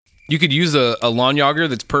You could use a lawn yager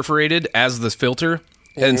that's perforated as the filter.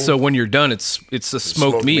 And so when you're done, it's a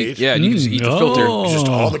smoked meat. Yeah, and you can just eat the filter. Just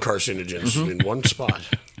all the carcinogens in one spot.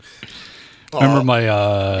 Remember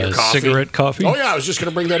my cigarette coffee? Oh, yeah, I was just going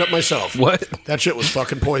to bring that up myself. What? That shit was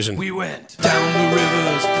fucking poison. We went down the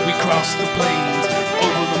rivers, we crossed the plains,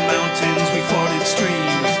 over the mountains, we forded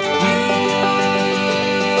streams.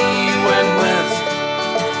 We went west.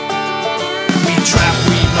 We trapped,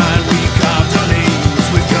 we mined, we carved our names.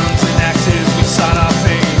 With guns and axes, we sought our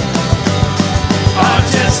fame. Our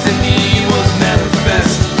destiny was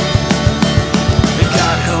manifest. And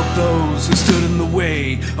God help those who stood in the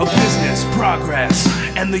way of business, progress,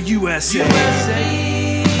 and the USA.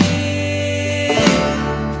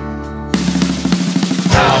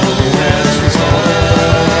 How the West was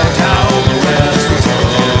fucked. How the West was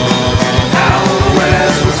fucked. How the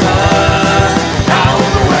West was fucked. How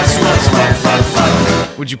the West was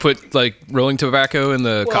fucked. Would you put like rolling tobacco in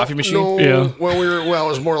the coffee machine? No, Yeah. it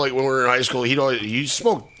was more like when we were in high school. He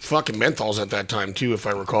smoked fucking menthols at that time too, if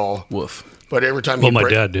I recall. Woof. But every time Well, my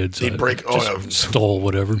dad did. So he'd break. stole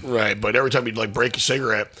whatever. Right. But every time he'd like break a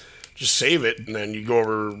cigarette, just save it, and then you go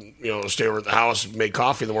over, stay over at the house, and make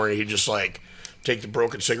coffee in the morning. He'd just like take the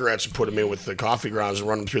broken cigarettes and put them in with the coffee grounds and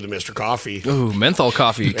run them through the Mr. Coffee. Ooh, menthol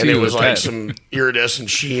coffee too. And it was like bad. some iridescent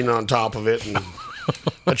sheen on top of it, and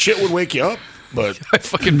that shit would wake you up. But I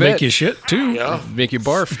fucking bet. Make you shit too. yeah, Make you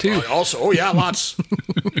barf too. also, lots.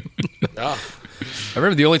 Yeah. I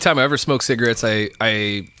remember the only time I ever smoked cigarettes,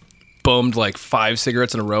 I bummed like 5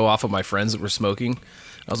 cigarettes in a row off of my friends that were smoking.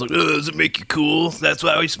 I was like, does it make you cool? That's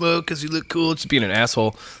why we smoke, because you look cool. Just being an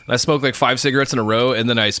asshole. And I smoked like 5 cigarettes in a row, and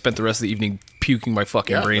then I spent the rest of the evening puking my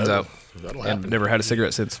fucking brains out. That'll And happen. never had a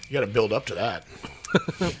cigarette since. You got to build up to that.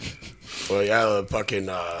 Well, yeah, the fucking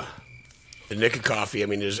the Nicka coffee. I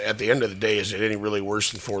mean, at the end of the day, is it any really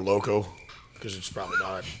worse than Four Loko? Because it's probably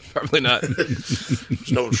not. Probably not.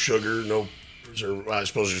 There's no sugar, no I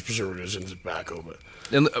suppose there's preservatives in the tobacco, but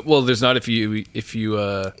And well, there's not if you what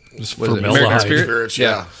is it, formaldehyde. American Spirit. Spirits,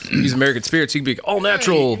 yeah. Use American Spirits. You can be all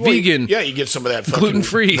natural, vegan. Yeah, you get some of that fucking,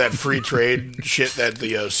 gluten-free. that free trade shit that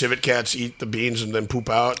the civet cats eat the beans and then poop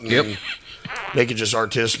out. And Yep. then make it just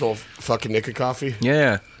artisanal fucking Nicka coffee.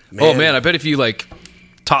 Yeah. Man. Oh man, I bet if you like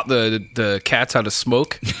taught the cats how to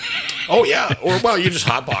smoke. Oh yeah, or well, you just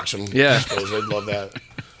hotbox them. Yeah. I suppose they'd love that.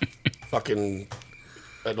 Fucking,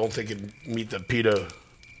 I don't think it'd meet the PETA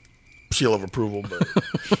seal of approval, but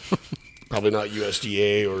probably not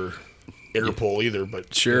USDA or Interpol either.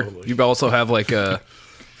 But Sure. You also have like a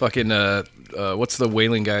fucking what's the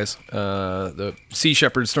whaling guys? The sea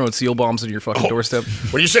shepherds throwing seal bombs on your fucking doorstep.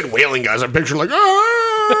 When you said whaling guys, I'm picturing like,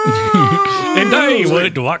 ah! And I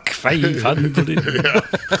would walk 500. Come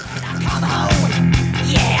home.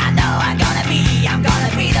 Yeah, I know I'm gonna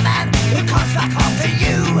be the man who comes back home to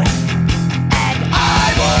you. And I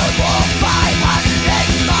would walk 500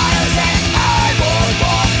 miles, and I would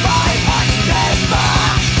walk 500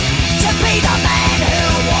 more to be the man who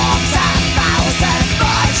walks 1,000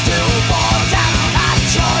 miles to fall down at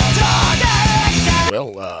your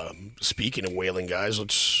door. Well, speaking of whaling guys,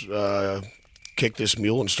 let's kick this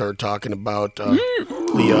mule and start talking about the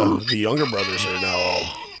Younger brothers that are now all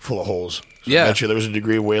full of holes. So Yeah. I bet you there's a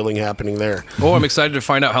degree of whaling happening there. Oh, I'm excited to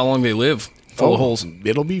find out how long they live. Full of holes.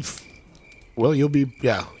 It'll be, you'll be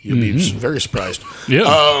very surprised.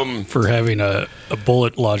 Yeah. For having a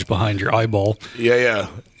bullet lodged behind your eyeball. Yeah.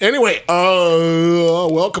 Anyway,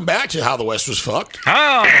 welcome back to How the West Was Fucked.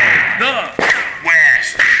 How the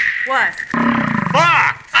West. What?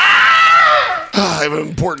 I have an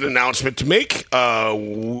important announcement to make.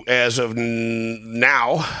 As of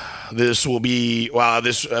now, this will be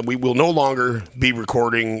we will no longer be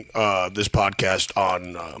recording this podcast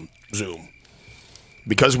on Zoom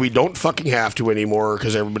because we don't fucking have to anymore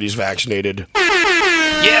because everybody's vaccinated.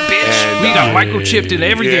 Yeah, bitch. And, we got microchipped and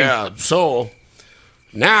everything. Yeah, so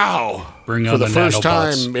now Bring for on the the first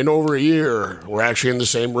nanobots. time in over a year, we're actually in the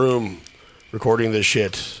same room recording this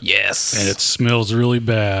shit. Yes. And it smells really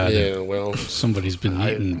bad. Yeah, well, Somebody's been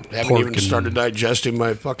I eating haven't pork even and- started digesting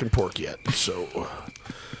my fucking pork yet. So,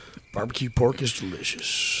 barbecue pork is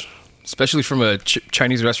delicious, Especially from a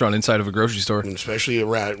Chinese restaurant inside of a grocery store. and especially a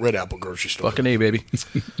Red Apple grocery store. Fucking A, baby.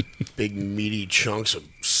 Big meaty chunks of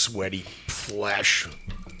sweaty flesh.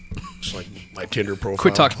 It's like my Tinder profile.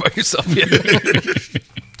 Quit talking about yourself. Yeah.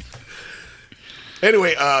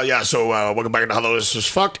 Anyway, so welcome back to How the West Was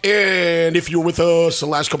Fucked. And if you were with us the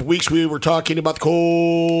last couple of weeks, we were talking about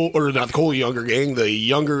the Younger gang,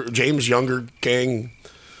 the James Younger gang,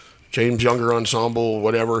 James Younger ensemble,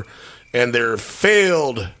 whatever, and their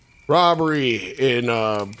failed robbery in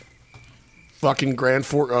fucking Grand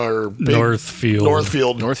Fort or Northfield.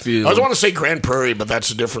 Northfield. Northfield. I was want to say Grand Prairie, but that's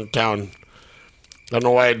a different town. I don't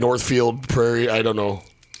know why I had Northfield Prairie. I don't know.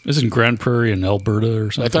 Isn't Grand Prairie in Alberta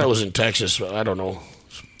or something? I thought it was in Texas, but I don't know.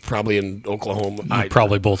 It's probably in Oklahoma. You're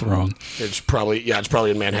probably both wrong. It's probably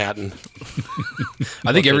in Manhattan.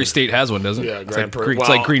 I think every state has one, doesn't it? Yeah, It's Grand like, Prairie. It's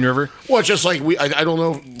like Green River. Well, it's just like I don't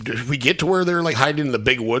know. Did we get to where they're like hiding in the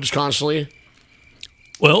big woods constantly?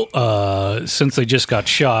 Well, since they just got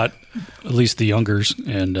shot, at least the Youngers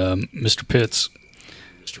and Mr. Pitts,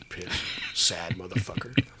 Mr. Pitt, sad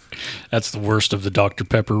motherfucker. that's the worst of the Dr.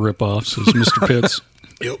 Pepper ripoffs, is Mr. Pitts.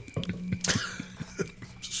 Yep.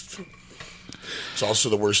 It's also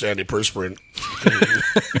the worst antiperspirant.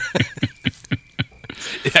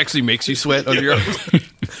 It actually makes you sweat under your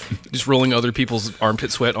just rolling other people's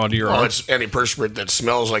armpit sweat onto your Well, arm. it's antiperspirant that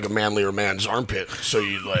smells like a manlier man's armpit. So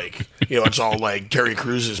you like, it's all like Terry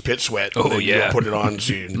Cruz's pit sweat. Oh, and then you yeah. put it on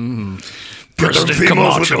so you get them Preston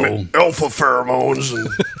females with Camacho. them alpha pheromones. And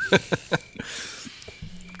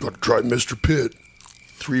got to try Mr. Pitt.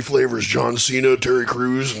 3 flavors: John Cena, Terry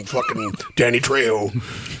Crews, and fucking Danny Trejo.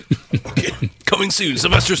 Okay. Coming soon,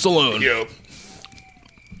 Sylvester Stallone. Yep.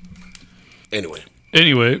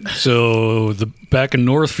 Anyway, so back in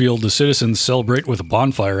Northfield, the citizens celebrate with a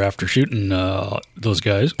bonfire after shooting those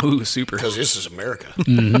guys. Ooh, super. Because this is America.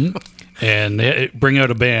 And they bring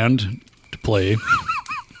out a band to play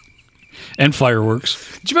and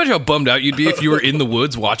fireworks. Did you imagine how bummed out you'd be if you were in the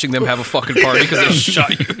woods watching them have a fucking party because they shot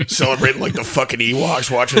you? Celebrating like the fucking Ewoks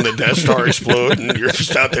watching the Death Star explode, and you're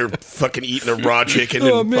just out there fucking eating a raw chicken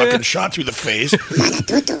and fucking shot through the face.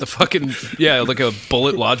 The fucking, like a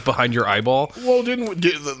bullet lodged behind your eyeball. Well,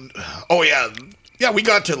 we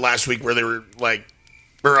got to last week where they were like,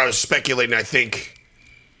 or I was speculating, I think,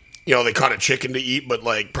 they caught a chicken to eat, but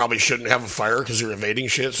like probably shouldn't have a fire because they're evading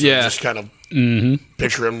shit. So Yeah. just kind of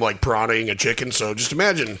picture him like piranhaing a chicken. So just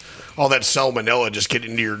imagine all that salmonella just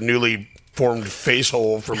getting into your newly formed face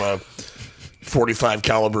hole from a 45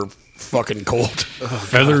 caliber fucking Colt.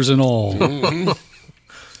 Feathers and all.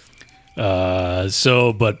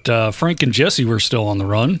 But Frank and Jesse were still on the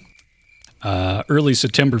run. Early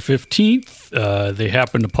September 15th, they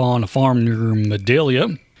happened upon a farm near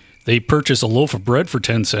Medalia. They purchased a loaf of bread for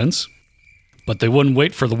 10 cents, but they wouldn't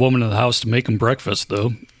wait for the woman in the house to make them breakfast,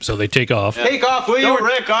 though, so they take off. Take off, will you?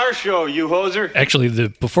 Wreck our show, you hoser. Actually,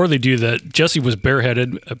 before they do that, Jesse was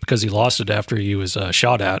bareheaded because he lost it after he was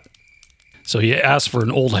shot at. So he asked for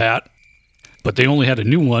an old hat, but they only had a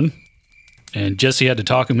new one, and Jesse had to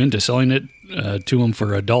talk him into selling it to him for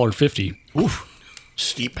 $1.50. Oof.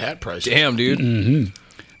 Steep hat price. Damn, dude.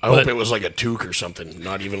 I hope it was like a toque or something,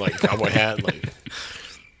 not even like a cowboy hat. Like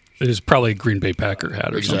It was probably a Green Bay Packer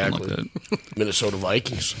hat or exactly. something like that. Minnesota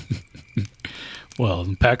Vikings. Well,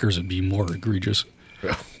 the Packers would be more egregious.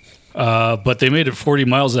 Yeah. But they made it 40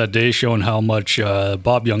 miles that day, showing how much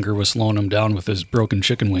Bob Younger was slowing him down with his broken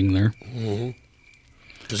chicken wing there.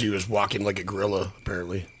 Because he was walking like a gorilla,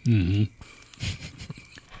 apparently.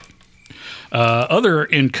 Other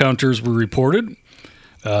encounters were reported.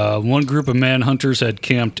 One group of manhunters had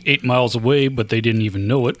camped 8 miles away, but they didn't even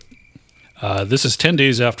know it. This is 10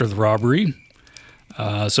 days after the robbery.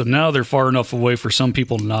 So now they're far enough away for some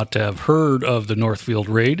people not to have heard of the Northfield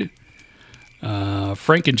raid.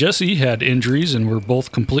 Frank and Jesse had injuries and were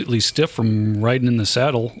both completely stiff from riding in the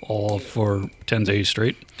saddle all for 10 days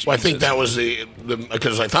straight. Well, I think that was the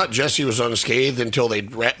because I thought Jesse was unscathed until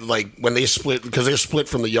when they split, because they're split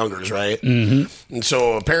from the Youngers, right? Mm-hmm. And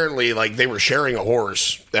so apparently, like, they were sharing a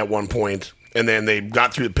horse at one point, and then they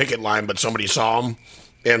got through the picket line, but somebody saw them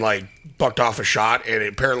and like bucked off a shot, and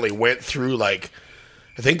it apparently went through like.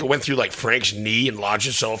 I think it went through like Frank's knee and lodged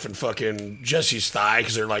itself in fucking Jesse's thigh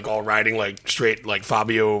because they're like all riding like straight like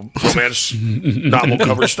Fabio romance novel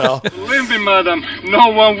cover style. Believe me, madam, no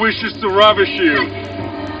one wishes to ravish you.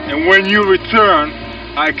 And when you return,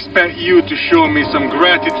 I expect you to show me some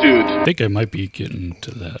gratitude. I think I might be getting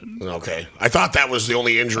to that. Okay. I thought that was the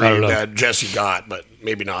only injury that Jesse got, but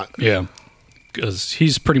maybe not. Yeah, because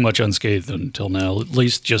he's pretty much unscathed until now, at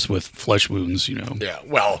least just with flesh wounds, you know. Yeah,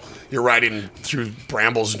 well, you're riding through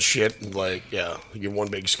brambles and shit, and like, yeah, you get one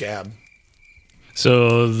big scab.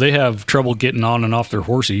 So they have trouble getting on and off their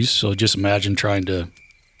horses, so just imagine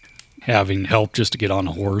having help just to get on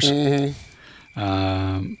a horse.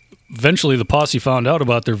 Mm-hmm. Eventually, the posse found out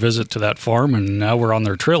about their visit to that farm, and now we're on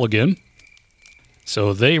their trail again.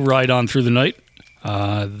 So they ride on through the night.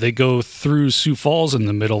 They go through Sioux Falls in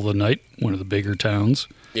the middle of the night, one of the bigger towns.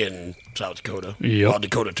 In South Dakota. Yep. Well,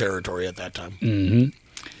 Dakota Territory at that time. Mm-hmm.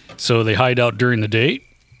 So they hide out during the day.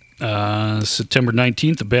 September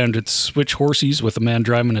 19th, the bandits switch horses with a man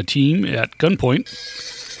driving a team at gunpoint.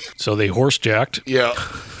 So they horse jacked. Yeah.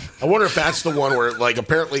 I wonder if that's the one where, like,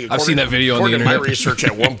 apparently... I've seen that video on the internet. internet. My research,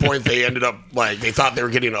 at one point, they ended up, like, they thought they were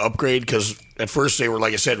getting an upgrade because at first they were,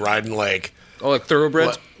 like I said, riding, like... Oh, like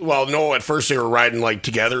thoroughbreds? Well, no, at first they were riding, like,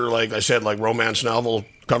 together, like I said, like romance novel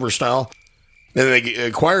cover style. And they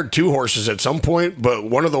acquired 2 horses at some point, but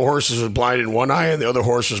one of the horses was blind in one eye and the other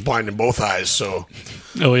horse was blind in both eyes, so...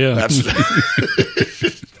 Oh, yeah. That's...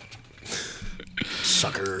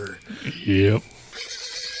 Sucker. Yep.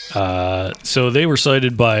 So they were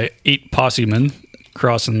sighted by 8 possemen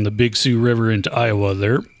crossing the Big Sioux River into Iowa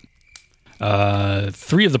there.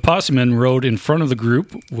 3 of the possemen rode in front of the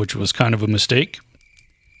group, which was kind of a mistake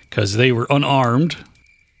because they were unarmed,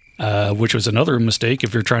 which was another mistake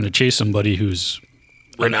if you're trying to chase somebody who's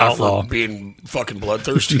an outlaw. For being fucking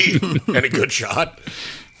bloodthirsty and a good shot.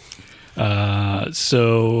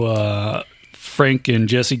 So Frank and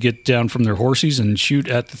Jesse get down from their horses and shoot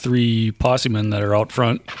at the 3 possemen that are out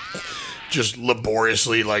front. Just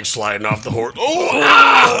laboriously, like, sliding off the horse.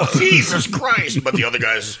 Oh, Jesus Christ. But the other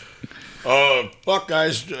guys, fuck,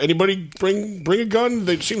 guys, anybody bring a gun?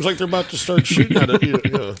 It seems like they're about to start shooting at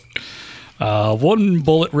it. Yeah. One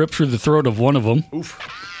bullet ripped through the throat of one of them. Oof.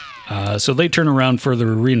 So they turn around for their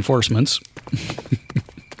reinforcements.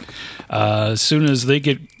 As soon as they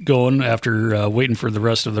get going, after waiting for the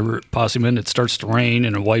rest of the possemen, it starts to rain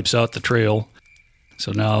and it wipes out the trail.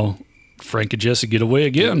 So now Frank and Jesse get away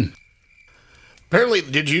again. Apparently,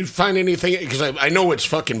 did you find anything? Because I know it's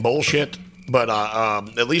fucking bullshit, but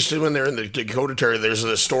at least when they're in the Dakota Territory, there's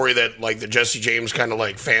a story that, like, the Jesse James kind of,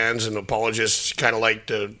 like, fans and apologists kind of like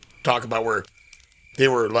to talk about where they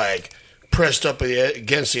were, like, pressed up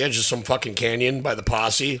against the edge of some fucking canyon by the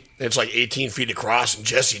posse. And it's like 18 feet across, and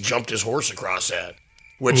Jesse jumped his horse across that,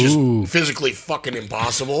 which is physically fucking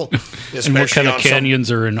impossible. And what kind of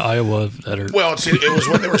canyons are in Iowa that are... Well, it was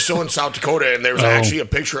when they were still in South Dakota, and there was actually a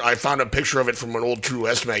picture. I found a picture of it from an old True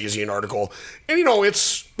West magazine article. And,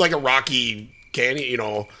 it's like a rocky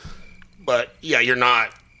canyon, But, yeah, you're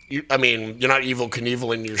not Evil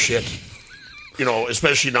Knievel your shit.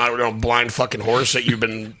 Especially not a blind fucking horse that you've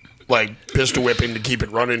been... like pistol whipping to keep it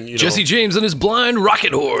running. Jesse James and his blind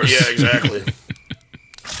rocket horse. Yeah, exactly.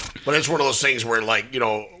 But it's one of those things where, like,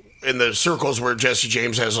 in the circles where Jesse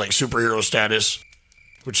James has, like, superhero status,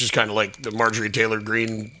 which is kind of like the Marjorie Taylor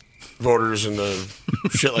Greene voters and the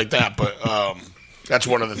shit like that. But that's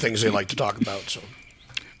one of the things they like to talk about. So,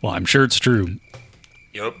 well, I'm sure it's true.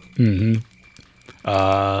 Yep.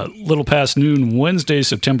 Little past noon, Wednesday,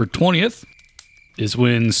 September 20th, is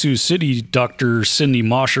when Sioux City Dr. Sidney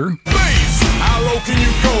Mosher, How low can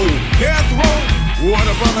you go? Death row? What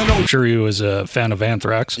a brother I'm sure he was a fan of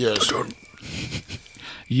Anthrax. Yes.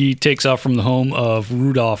 He takes off from the home of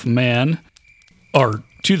Rudolph Mann, or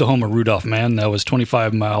to the home of Rudolph Mann, that was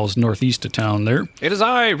 25 miles northeast of town there. It is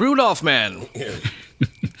I, Rudolph Mann. Yeah.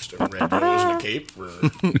 Just a red nose and a cape.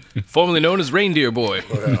 Formerly known as Reindeer Boy.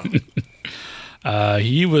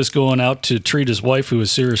 He was going out to treat his wife who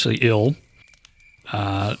was seriously ill.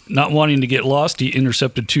 Not wanting to get lost, he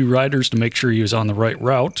intercepted 2 riders to make sure he was on the right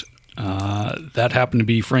route. That happened to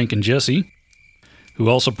be Frank and Jesse, who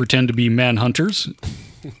also pretend to be manhunters,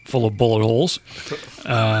 full of bullet holes.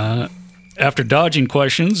 After dodging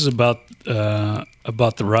questions about the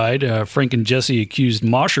ride, Frank and Jesse accused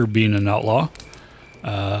Mosher of being an outlaw.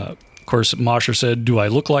 Of course, Mosher said, "Do I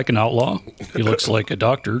look like an outlaw? He looks like a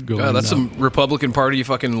doctor." Going, that's some Republican Party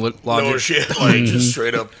fucking logic. No shit. Like, just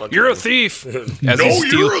straight up. Fucking, You're a thief. You're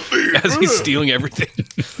a thief. As he's stealing everything.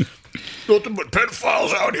 Nothing but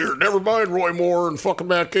pedophiles out here. Never mind Roy Moore and fucking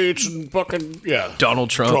Matt Gaetz and fucking, yeah. Donald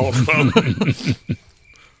Trump.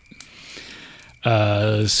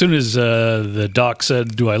 As soon as the doc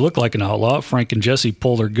said, "Do I look like an outlaw?" Frank and Jesse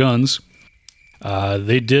pull their guns.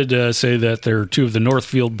 They did say that they're 2 of the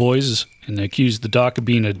Northfield boys and accused the doc of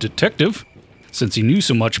being a detective since he knew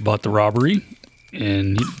so much about the robbery.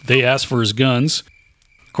 And they asked for his guns.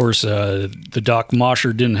 Of course, the doc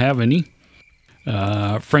Mosher didn't have any.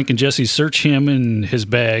 Frank and Jesse search him in his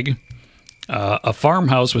bag. A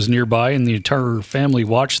farmhouse was nearby, and the entire family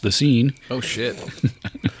watched the scene. Oh, shit.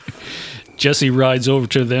 Jesse rides over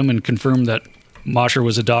to them and confirmed that Mosher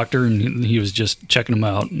was a doctor, and he was just checking them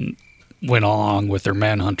out, and went along with their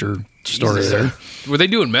manhunter story there. Were they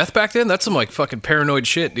doing meth back then? That's some, like, fucking paranoid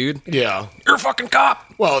shit, dude. Yeah. You're a fucking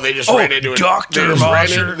cop. Well, they just ran into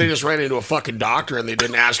They just ran into a fucking doctor, and they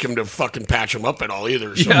didn't ask him to fucking patch him up at all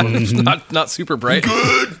either. So. Yeah, it's not super bright.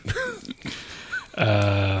 Good.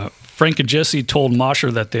 Frank and Jesse told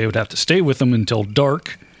Mosher that they would have to stay with him until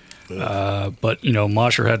dark. But,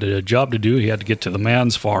 Mosher had a job to do. He had to get to the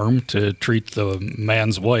man's farm to treat the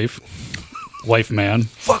man's wife. Wife man.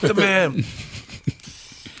 Fuck the man.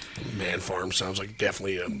 Man Farm sounds like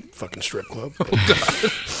definitely a fucking strip club.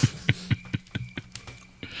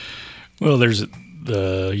 Well, there's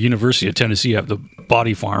the University of Tennessee have the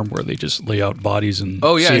body farm where they just lay out bodies and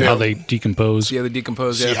see how they decompose. Yeah, they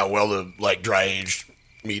decompose. See how well the like dry aged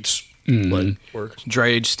meats like work. Dry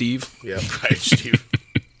aged Steve. Yeah, dry aged Steve.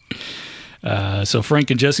 So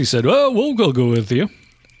Frank and Jesse said, "Oh, we'll go with you."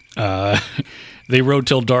 They rode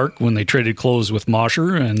till dark when they traded clothes with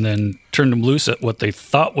Mosher and then turned him loose at what they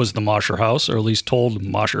thought was the Mosher house, or at least told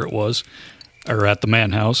Mosher it was, or at the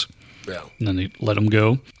Mann house. Yeah. And then they let him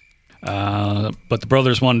go. But the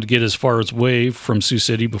brothers wanted to get as far away from Sioux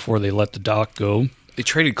City before they let the Doc go. They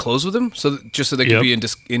traded clothes with him, just so they could be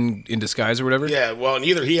in disguise or whatever. Yeah, well, and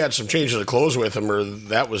either he had some changes of clothes with him, or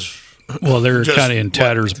that was. Well, they're kind of in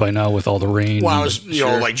tatters by now with all the rain. Well, I was,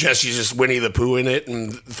 know, like Jesse's just Winnie the Pooh in it,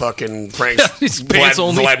 and fucking Frank's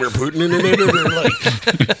Vladimir Putin in it, or like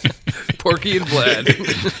Porky and Vlad.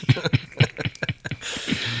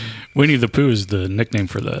 Winnie the Pooh is the nickname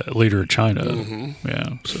for the leader of China. Mm-hmm.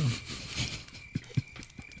 Yeah, so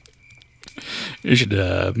you should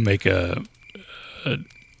make a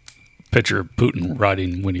picture of Putin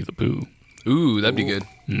riding Winnie the Pooh. Ooh, that'd be good.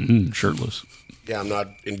 Mm-hmm, shirtless. Yeah, I'm not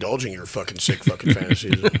indulging your fucking sick fucking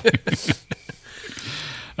fantasies.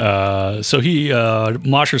 So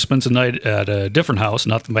Mosher spends the night at a different house,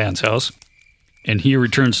 not the man's house, and he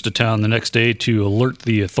returns to town the next day to alert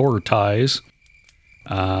the authorities.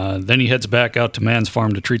 Then he heads back out to Mann's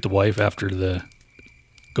farm to treat the wife after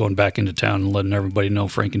going back into town and letting everybody know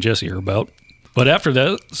Frank and Jesse are about. But after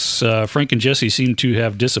that, Frank and Jesse seem to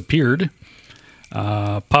have disappeared.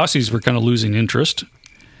 Posses were kind of losing interest.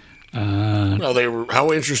 Well, they were.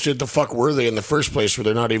 How interested the fuck were they in the first place? Where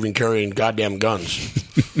they're not even carrying goddamn guns.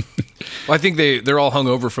 Well, I think they're all hung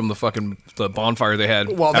over from the bonfire they had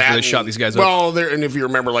after they shot these guys up. Well, and if you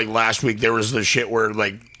remember, like last week, there was the shit where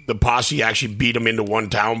like the posse actually beat them into one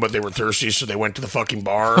town, but they were thirsty, so they went to the fucking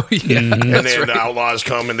bar. Oh, yeah, and then the outlaws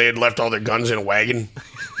come, and they had left all their guns in a wagon.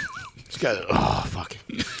 This guy, fuck.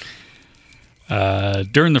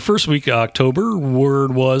 During the first week of October,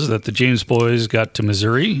 word was that the James boys got to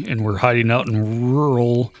Missouri and were hiding out in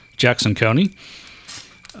rural Jackson County.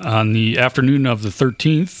 On the afternoon of the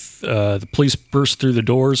 13th, the police burst through the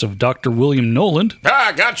doors of Dr. William Noland.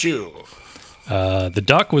 Ah, got you. The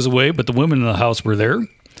doc was away, but the women in the house were there.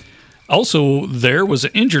 Also, there was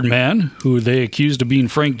an injured man who they accused of being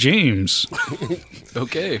Frank James.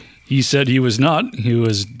 Okay. He said he was not. He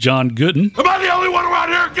was John Gooden. Am I the only one around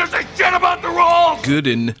here who gives a shit about the rules?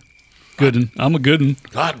 Gooden. I'm a Gooden.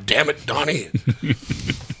 God damn it, Donnie.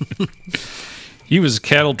 He was a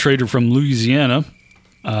cattle trader from Louisiana.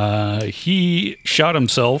 He shot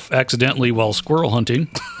himself accidentally while squirrel hunting.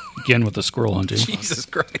 Again with the squirrel hunting. Jesus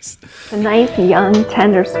Christ. A nice, young,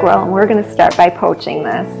 tender squirrel, and we're going to start by poaching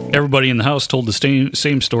this. Everybody in the house told the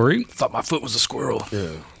same story. Thought my foot was a squirrel.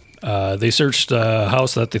 Yeah. They searched a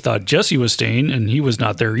house that they thought Jesse was staying, and he was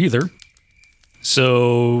not there either.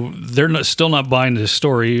 So they're still not buying the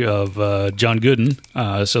story of John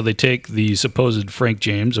Gooden. So they take the supposed Frank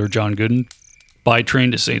James, or John Gooden, by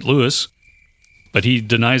train to St. Louis. But he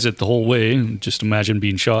denies it the whole way. Just imagine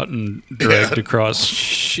being shot and dragged across.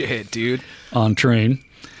 Shit, dude. On train.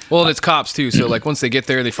 Well, and it's cops, too. So, like, once they get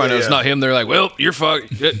there, they find out it's not him. They're like, well, you're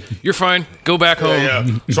fucked. You're fine. Go back home. Yeah.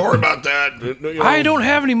 Sorry about that. You know, I don't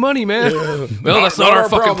have any money, man. Yeah. Well, that's not our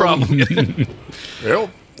fucking problem. Well,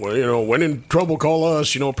 when in trouble, call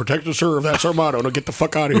us. Protect and serve. That's our motto. Now get the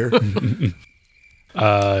fuck out of here.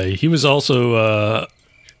 He was also...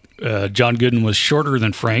 John Gooden was shorter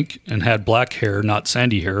than Frank and had black hair, not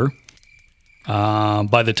sandy hair.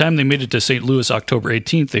 By the time they made it to St. Louis, October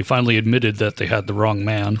 18th, they finally admitted that they had the wrong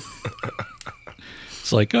man.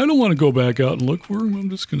 It's like, I don't want to go back out and look for him.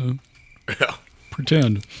 I'm just going to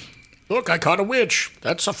pretend. Look, I caught a witch.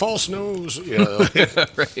 That's a false nose. Yeah.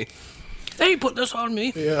 Right. They put this on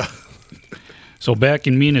me. Yeah. So back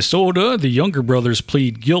in Minnesota, the younger brothers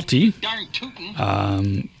plead guilty. Darn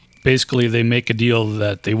tootin'. Basically, they make a deal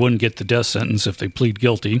that they wouldn't get the death sentence if they plead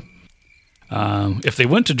guilty. If they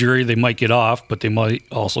went to jury, they might get off, but they might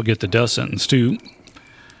also get the death sentence too.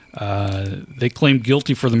 They claimed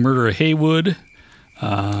guilty for the murder of Haywood,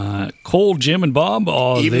 Cole, Jim, and Bob.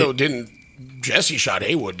 Even though Jesse shot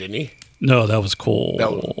Haywood, didn't he? No, that was Cole.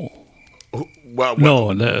 The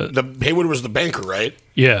Haywood was the banker, right?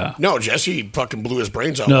 Yeah. No, Jesse fucking blew his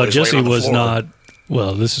brains out. No, Jesse was not.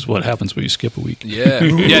 Well, this is what happens when you skip a week. Yeah.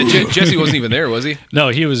 Yeah, Jesse wasn't even there, was he? No,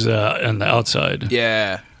 he was on the outside.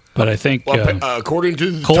 Yeah. But I think according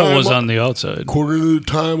to the Cole was on the outside. According to the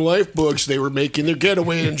Time Life books, they were making their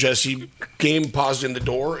getaway, and Jesse paused in the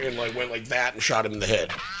door and went like that and shot him in the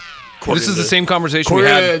head. This is the same conversation we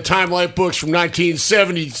According had. to Time Life books from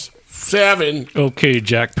 1977. Okay,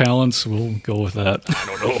 Jack Palance, we'll go with that. I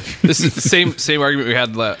don't know. This is the same argument we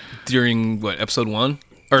had during episode 1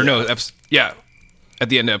 or no, at the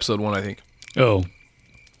end of episode 1, I think. Oh,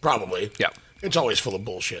 Probably. Yeah. It's always full of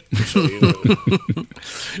bullshit. So, you know.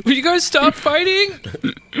 Will you guys stop fighting?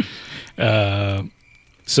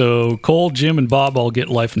 so Cole, Jim, and Bob all get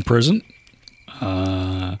life in prison.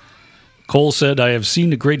 Cole said, "I have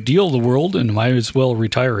seen a great deal of the world and might as well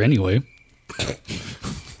retire anyway."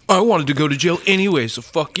 I wanted to go to jail anyway, so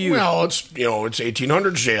fuck you. Well, it's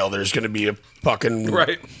 1800s jail. There's going to be a fucking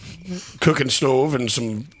Right. cooking stove and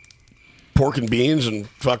some pork and beans and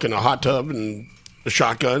fucking a hot tub and a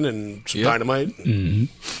shotgun and some dynamite.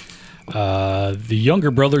 The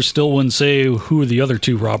younger brothers still wouldn't say who the other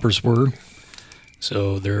two robbers were,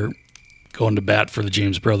 so they're going to bat for the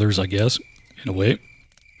James brothers, I guess, in a way.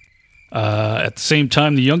 At the same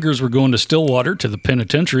time, the youngers were going to Stillwater to the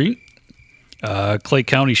penitentiary. Clay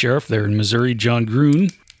County Sheriff there in Missouri, John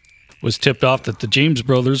Groon, was tipped off that the James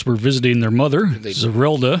brothers were visiting their mother,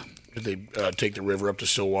 Zerelda. Did they take the river up to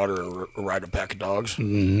Stillwater and ride a pack of dogs?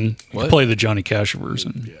 Play the Johnny Cash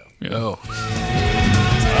version. Yeah. Oh.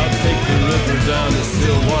 I'll take the river down to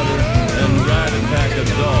Stillwater and ride a pack of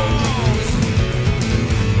dogs.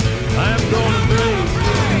 I'm gonna break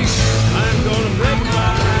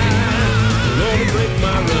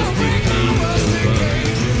my rusty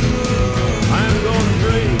cage. I'm gonna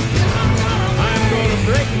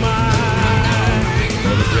break my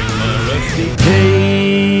rusty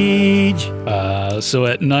cage. So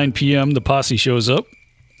at 9 p.m., the posse shows up.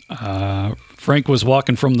 Frank was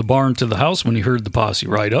walking from the barn to the house when he heard the posse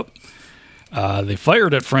ride up. They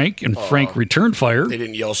fired at Frank, and Frank returned fire. They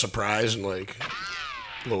didn't yell surprise and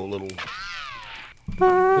little.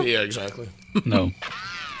 Yeah, exactly. No.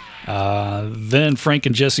 Then Frank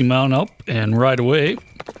and Jesse mount up and ride away.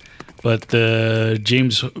 But the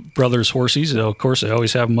James brothers' horses, of course, they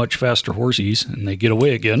always have much faster horses, and they get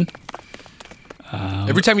away again.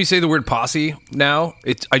 Every time you say the word posse now,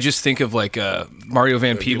 I just think of Mario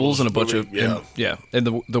Van Peebles and a bunch of and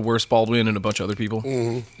the worst Baldwin and a bunch of other people.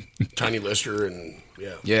 Mm-hmm. Tiny Lister and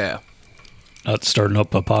Yeah. That's starting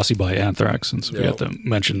up a posse by Anthrax, since we have to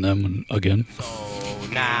mention them again.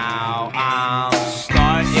 Now I'm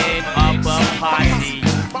starting up a posse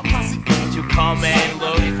to come and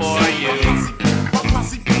look for you.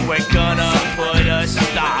 We're gonna put a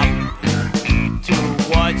stop to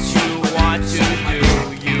what you want to do,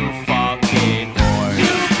 you fucking whore.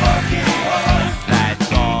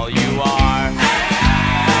 That's all you are.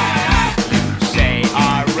 You say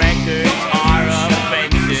our records are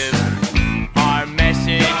offensive, our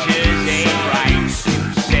messages ain't right. You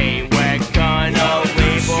say we're gonna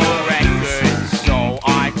label records so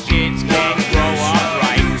our kids can grow up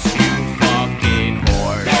right. You fucking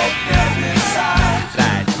whore.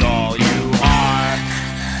 That's all you are.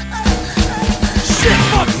 Shit,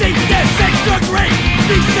 fuck, say, death, sex, drug, rape.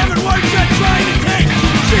 These 7 words you're trying to take.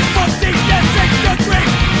 Shit, fuck, say, death, sex, drug,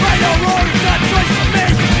 rape. Right or wrong, it's not choice for me.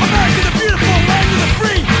 America the beautiful, land of the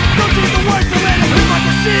free. Don't use the words to land of him like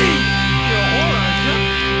the sea.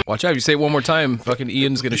 Watch out. If you say it one more time, fucking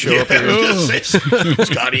Ian's going to show up here.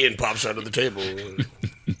 Scott Ian pops out of the table. It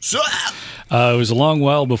was a long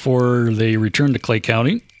while before they returned to Clay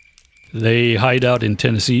County. They hide out in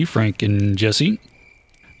Tennessee, Frank and Jesse.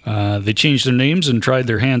 They changed their names and tried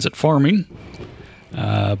their hands at farming.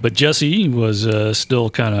 But Jesse was still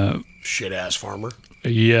kind of... Shit-ass farmer.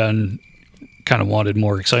 Yeah, and kind of wanted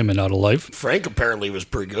more excitement out of life. Frank apparently was a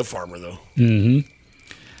pretty good farmer, though. Mm-hmm.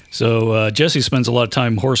 So Jesse spends a lot of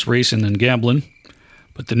time horse racing and gambling,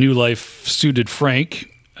 but the new life suited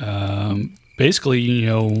Frank. Basically,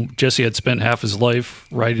 Jesse had spent half his life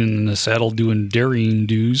riding in the saddle doing dairying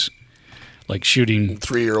dues, like shooting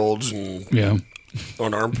 3-year-olds and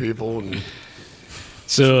unarmed people and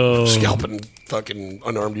scalping fucking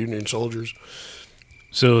unarmed Union soldiers.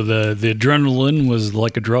 So the adrenaline was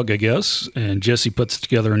like a drug, I guess, and Jesse puts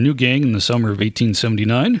together a new gang in the summer of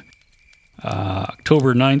 1879.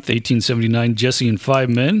 October 9th, 1879, Jesse and 5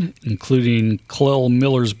 men, including Clell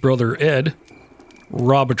Miller's brother Ed,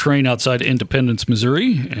 rob a train outside Independence,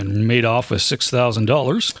 Missouri, and made off with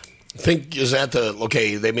 $6,000. I think, is that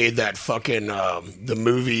they made that fucking, the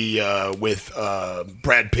movie with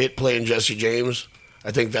Brad Pitt playing Jesse James. I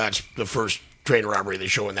think that's the first train robbery they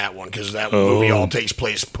show in that one, because that movie all takes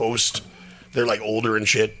place post. They're like older and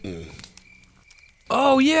shit. And...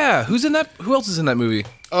 Oh, yeah. Who's in that? Who else is in that movie?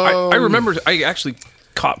 I remember, I actually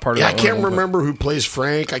caught part of that. I can't remember who plays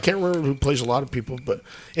Frank. I can't remember who plays a lot of people, but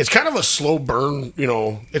it's kind of a slow burn.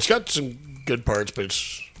 It's got some good parts, but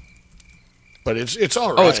it's But it's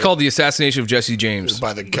all right. Oh, it's called The Assassination of Jesse James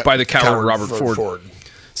by the coward Robert Ford.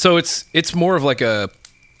 So it's more of like a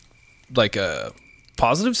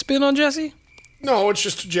positive spin on Jesse? No, it's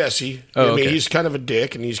just Jesse. Oh, I mean, okay. he's kind of a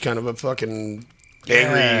dick, and he's kind of a fucking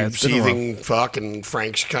angry, seething fuck, and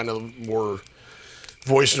Frank's kind of more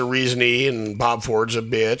voice of reason-y, and Bob Ford's a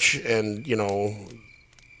bitch, and, you know,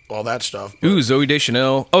 all that stuff. Ooh, Zooey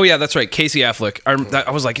Deschanel. Oh, yeah, that's right. Casey Affleck. I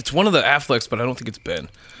was like, it's one of the Afflecks, but I don't think it's Ben.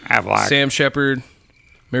 Affleck. Sam Shepard,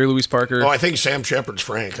 Mary Louise Parker. Oh, I think Sam Shepard's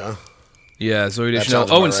Frank, huh? Yeah, Zooey That Deschanel.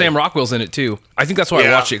 sounds Oh, about and Sam right. Rockwell's in it, too. I think that's why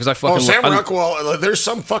I watched it, because I fucking... Sam Rockwell, there's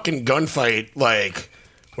some fucking gunfight, like,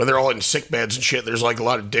 when they're all in sick beds and shit, there's, like, a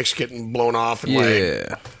lot of dicks getting blown off,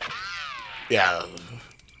 and,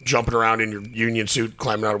 jumping around in your union suit,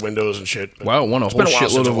 climbing out of windows and shit. But wow, won a it's whole been while shitload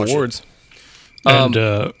since I of watched it. awards.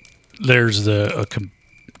 And there's the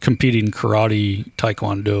competing karate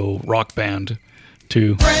taekwondo rock band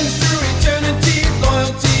too. Friends through eternity,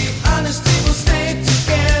 loyalty, honesty will stay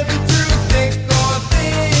together through thick or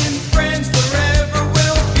thin. Friends forever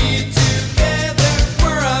will be together.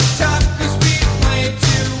 We're on top 'cause we play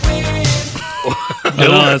to win.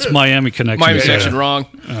 No, that's Miami Connection. Miami Connection, wrong.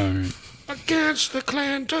 All right. Against the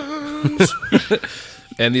Clantons.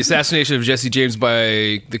 And The Assassination of Jesse James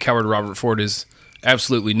by the coward Robert Ford is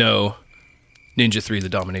absolutely no Ninja 3 The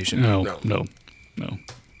Domination. No.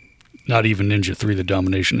 Not even Ninja 3 The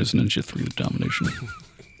Domination is Ninja 3 The Domination.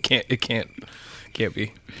 It can't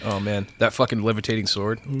be. Oh man, that fucking levitating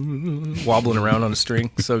sword wobbling around on a string,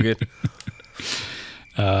 so good.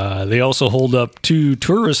 They also hold up 2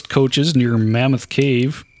 tourist coaches near Mammoth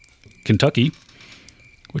Cave, Kentucky,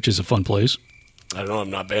 which is a fun place. I don't know, I've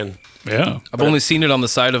not been. Yeah. I've only seen it on the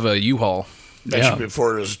side of a U-Haul. Actually,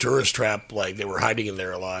 before it was a tourist trap, like, they were hiding in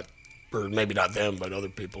there a lot. Or maybe not them, but other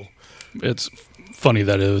people. It's funny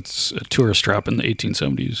that it's a tourist trap in the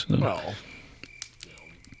 1870s. So. Well,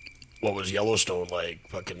 what was Yellowstone like?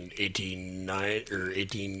 Fucking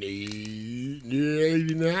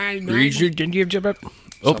 1889?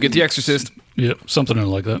 Oh, get The Exorcist. Yep, something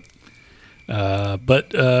like that.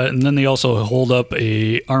 And then they also hold up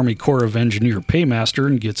a Army Corps of Engineer paymaster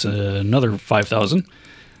and gets another $5,000.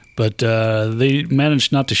 But they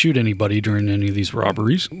managed not to shoot anybody during any of these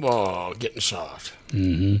robberies. Oh, getting soft.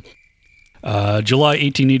 Mm-hmm. July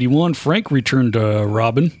 1881, Frank returned to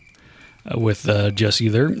robbing with Jesse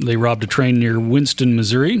there. They robbed a train near Winston,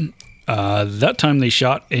 Missouri. That time they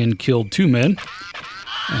shot and killed 2 men.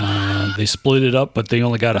 They split it up, but they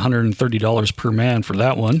only got $130 per man for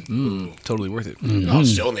that one. Totally worth it. Mm-hmm. Oh,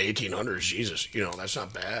 still in the 1800s, Jesus. You know, that's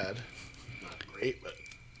not bad. Not great, but...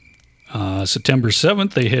 September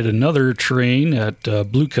 7th, they hit another train at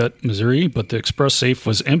Blue Cut, Missouri, but the express safe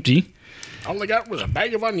was empty. All they got was a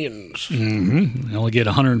bag of onions. Mm-hmm. They only get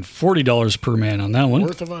 $140 per man on that one.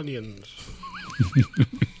 Worth of onions.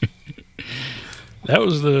 That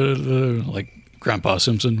was the like Grandpa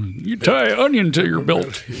Simpson. You tie onion to your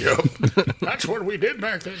belt. Yep. That's what we did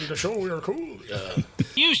back then to show we were cool. Yeah.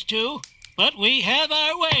 Used to, but we have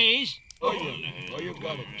our ways. You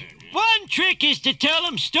got it. One trick is to tell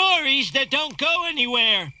them stories that don't go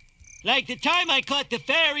anywhere. Like the time I caught the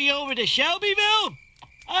ferry over to Shelbyville.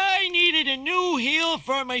 I needed a new heel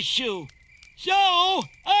for my shoe. So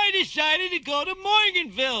I decided to go to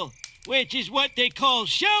Morganville, which is what they call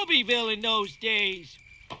Shelbyville in those days.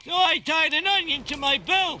 So I tied an onion to my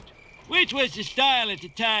belt, which was the style at the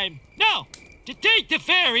time. Now, to take the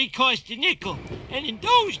ferry cost a nickel, and in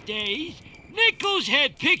those days, nickels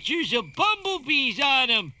had pictures of bumblebees on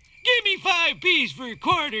them. Give me 5 B's for a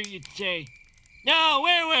quarter, you'd say. Now,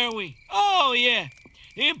 where were we? Oh, yeah.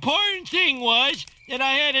 The important thing was that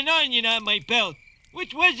I had an onion on my belt,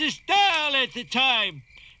 which was the style at the time.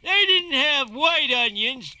 They didn't have white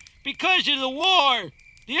onions because of the war.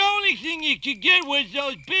 The only thing you could get was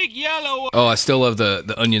those big yellow... Oh, I still love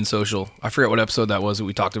the Onion Social. I forget what episode that was that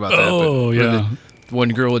we talked about that. Oh, yeah. One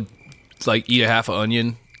girl would like eat a half an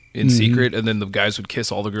onion in secret, and then the guys would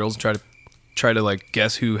kiss all the girls and try to like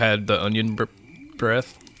guess who had the onion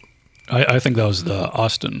breath. I think that was the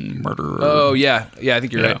Austin murderer. Oh, yeah. Yeah, I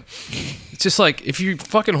think you're right. It's just like, if you're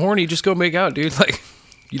fucking horny, just go make out, dude. Like,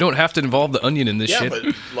 you don't have to involve the onion in this shit. Yeah,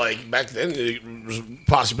 but like back then, it was a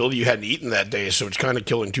possibility you hadn't eaten that day, so it's kind of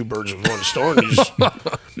killing 2 birds with one stone. You just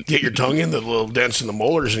get your tongue in the little dents in the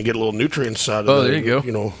molars and get a little nutrients out of there you go.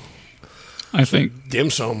 You know, I think dim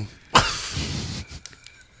sum.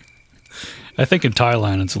 I think in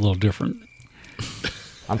Thailand it's a little different.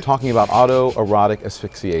 I'm talking about autoerotic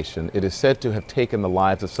asphyxiation. It is said to have taken the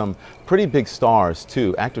lives of some pretty big stars,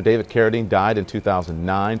 too. Actor David Carradine died in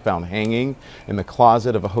 2009, found hanging in the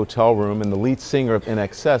closet of a hotel room, and the lead singer of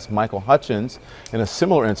INXS, Michael Hutchence, in a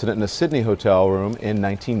similar incident in a Sydney hotel room in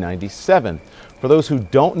 1997. For those who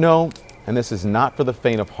don't know, and this is not for the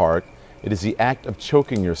faint of heart, it is the act of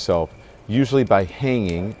choking yourself, usually by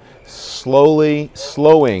hanging, slowly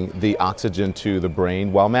slowing the oxygen to the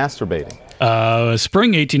brain while masturbating.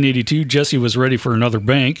 Spring 1882, Jesse was ready for another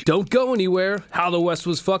bank. Don't go anywhere. How the West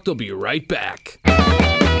Was Fucked will be right back.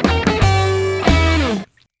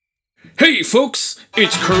 Hey folks,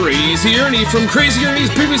 it's Crazy Ernie from Crazy Ernie's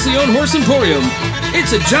Previously Owned Horse Emporium.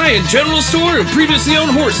 It's a giant general store of previously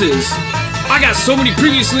owned horses. I got so many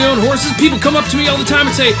previously owned horses, people come up to me all the time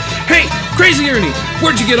and say, "Hey, Crazy Ernie,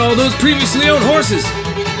 where'd you get all those previously owned horses?"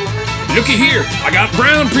 Looky here, I got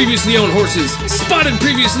brown previously owned horses, spotted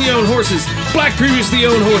previously owned horses, black previously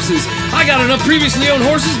owned horses. I got enough previously owned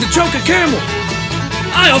horses to choke a camel.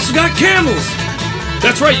 I also got camels.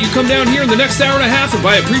 That's right, you come down here in the next hour and a half and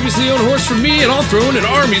buy a previously owned horse from me and I'll throw in an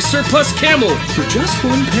Army surplus camel for just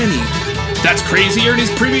 $1. That's Crazy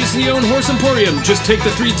Ernie's Previously Owned Horse Emporium. Just take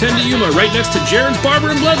the 310 to Yuma right next to Jared's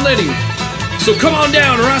Barber and Bloodletting. So come on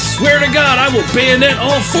down or I swear to God I will bayonet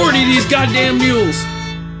all 40 of these goddamn mules.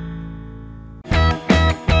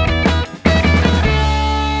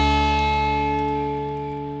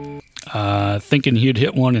 Thinking he'd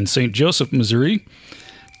hit one in St. Joseph, Missouri,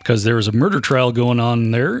 because there was a murder trial going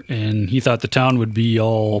on there, and he thought the town would be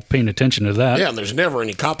all paying attention to that. Yeah, and there's never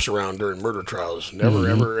any cops around during murder trials. Never,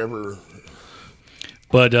 ever.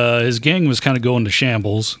 But his gang was kind of going to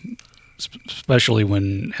shambles, especially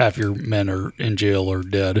when half your men are in jail or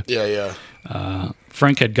dead. Yeah.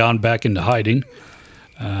 Frank had gone back into hiding.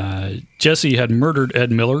 Jesse had murdered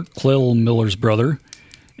Ed Miller, Clell Miller's brother,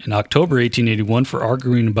 in October 1881 for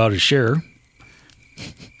arguing about his share.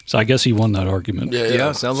 So I guess he won that argument.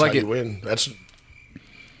 Yeah, sounds that's like how it. you win. That's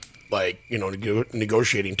like,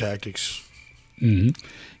 negotiating tactics. Mm-hmm.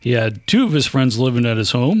 He had two of his friends living at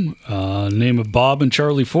his home, name of Bob and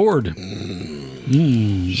Charlie Ford.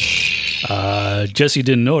 Jesse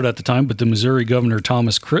didn't know it at the time, but the Missouri Governor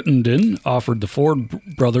Thomas Crittenden offered the Ford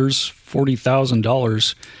brothers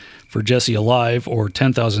 $40,000 for Jesse alive or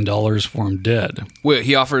 $10,000 for him dead. Wait,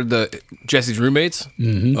 he offered Jesse's roommates?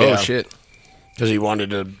 Mm-hmm. Oh, shit. Because he wanted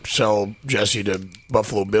to sell Jesse to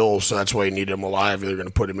Buffalo Bill, so that's why he needed him alive. They're going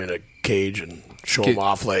to put him in a cage and show him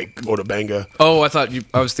off like Otabenga. Oh,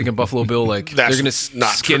 I was thinking Buffalo Bill, like they're going to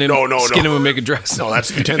skin him, skin him and make a dress. No, that's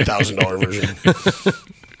the $10,000 version.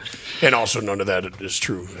 And also none of that is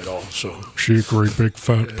true at all. So Secret big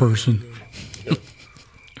fat person.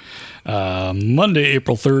 Monday,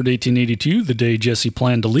 April 3rd, 1882, the day Jesse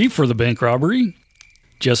planned to leave for the bank robbery.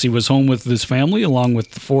 Jesse was home with his family along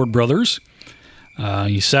with the Ford brothers.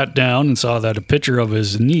 He sat down and saw that a picture of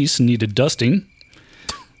his niece needed dusting.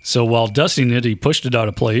 So while dusting it, he pushed it out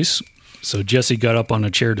of place. So Jesse got up on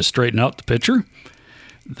a chair to straighten out the picture.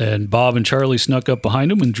 Then Bob and Charlie snuck up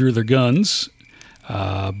behind him and drew their guns.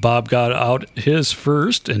 Bob got out his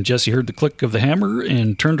first, and Jesse heard the click of the hammer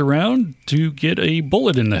and turned around to get a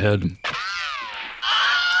bullet in the head.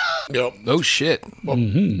 Yep. Oh, shit. Well,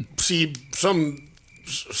 see,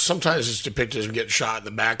 sometimes it's depicted as getting shot in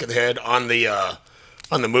the back of the head. On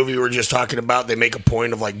the movie we were just talking about, they make a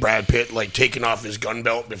point of like Brad Pitt like taking off his gun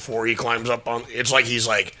belt before he climbs up on. It's like he's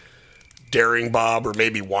like daring Bob or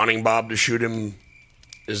maybe wanting Bob to shoot him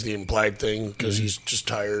is the implied thing because he's just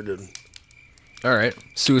tired and. All right.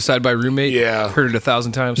 Suicide by roommate? Yeah. Heard it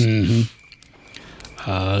 1,000 times. Mm-hmm.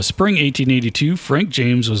 Spring 1882, Frank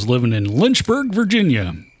James was living in Lynchburg,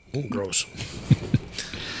 Virginia. Ooh, gross.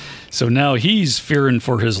 So now he's fearing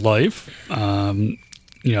for his life.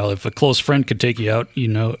 If a close friend could take you out,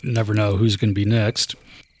 never know who's going to be next.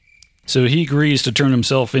 So he agrees to turn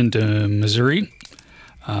himself into Missouri,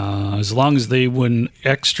 as long as they wouldn't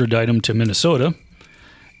extradite him to Minnesota,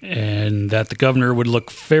 and that the governor would look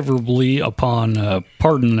favorably upon a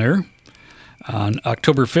pardon there. On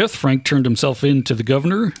October 5th, Frank turned himself in to the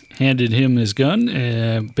governor, handed him his gun,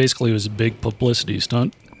 and basically it was a big publicity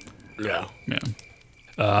stunt. Yeah.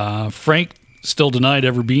 Frank still denied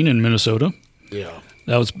ever being in Minnesota. Yeah.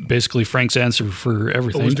 That was basically Frank's answer for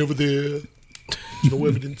everything. I was never there. There's no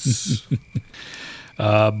evidence.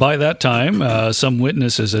 By that time, some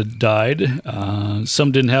witnesses had died.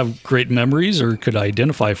 Some didn't have great memories or could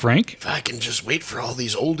identify Frank. If I can just wait for all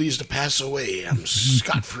these oldies to pass away, I'm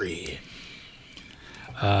scot-free.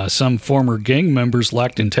 Some former gang members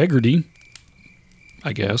lacked integrity,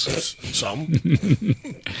 I guess. Some.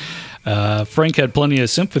 Frank had plenty of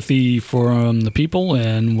sympathy from the people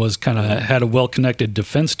and was kind of had a well-connected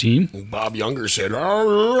defense team. Bob Younger said,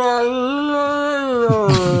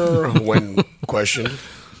 when questioned.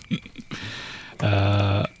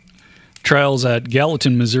 Trials at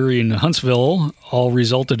Gallatin, Missouri, and Huntsville all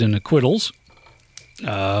resulted in acquittals.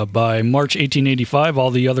 By March 1885,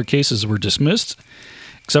 all the other cases were dismissed,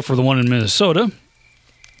 except for the one in Minnesota.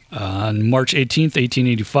 On March 18th,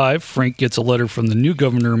 1885, Frank gets a letter from the new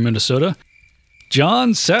governor of Minnesota,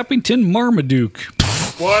 John Sappington Marmaduke.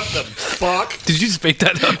 What the fuck? Did you just make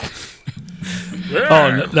that up?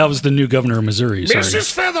 Oh, no, that was the new governor of Missouri. Sorry.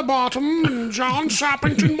 Mrs. Featherbottom and John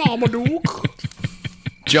Sappington Marmaduke.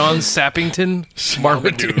 John Sappington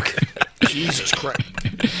Marmaduke. Jesus Christ.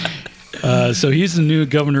 So he's the new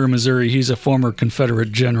governor of Missouri. He's a former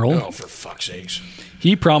Confederate general. Oh, for fuck's sakes.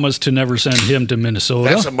 He promised to never send him to Minnesota.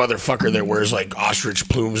 That's a motherfucker that wears like ostrich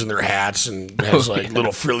plumes in their hats and has like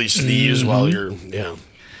little frilly sleeves while you're, yeah.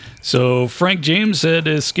 So Frank James had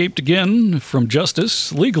escaped again from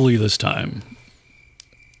justice legally this time.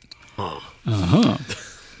 Uh-huh.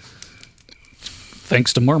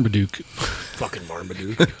 Thanks to Marmaduke. Fucking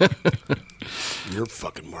Marmaduke. You're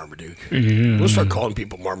fucking Marmaduke. Yeah. We'll start calling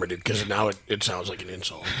people Marmaduke because now it sounds like an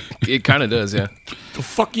insult. It kind of does, yeah. The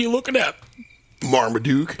fuck are you looking at?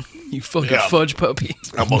 Marmaduke. You fucking fudge puppy.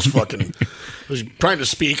 I almost fucking was trying to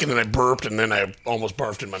speak and then I burped and then I almost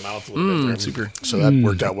barfed in my mouth a little bit there. Super. So that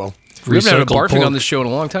worked out well. We haven't had a Recycled barfing pork. on this show in a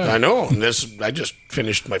long time. I know. And I just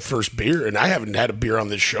finished my first beer and I haven't had a beer on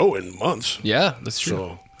this show in months. Yeah, that's true.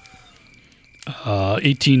 So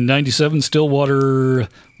 1897, Stillwater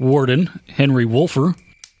warden Henry Wolfer.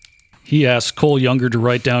 He asked Cole Younger to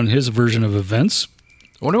write down his version of events.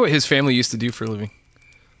 I wonder what his family used to do for a living.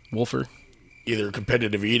 Wolfer? either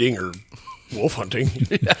competitive eating or wolf hunting.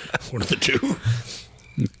 One of the two.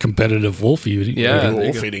 Competitive wolf eating. Yeah,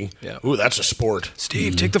 wolf eating. Yeah. Ooh, that's a sport.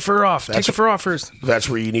 Steve, take the fur off. Take the fur off first. That's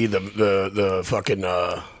where you need the fucking.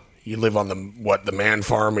 You live on the man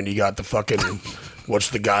farm, and you got the fucking. What's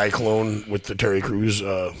the guy clone with the Terry Crews?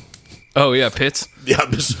 Oh yeah, Pitts. Yeah,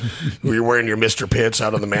 where you're wearing your Mr. Pitts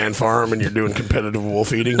out on the man farm, and you're doing competitive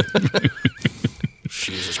wolf eating.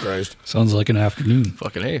 Jesus Christ. Sounds like an afternoon.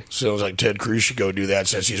 Fucking hey. Sounds like Ted Cruz should go do that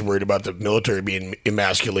since he's worried about the military being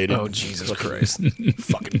emasculated. Oh, Jesus Christ.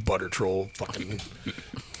 Fucking butter troll. Fucking.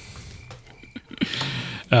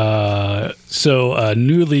 So a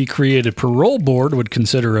newly created parole board would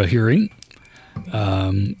consider a hearing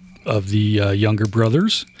of the Younger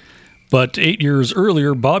brothers. But 8 years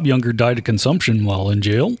earlier, Bob Younger died of consumption while in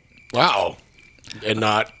jail. Wow. And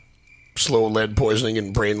not slow lead poisoning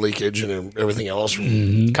and brain leakage and everything else.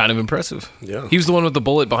 Mm-hmm. Kind of impressive. Yeah. He was the one with the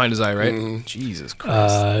bullet behind his eye, right? Mm-hmm. Jesus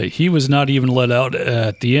Christ. He was not even let out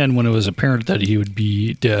at the end when it was apparent that he would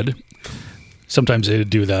be dead. Sometimes they would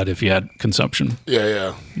do that if you had consumption.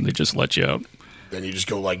 Yeah. They just let you out. Then you just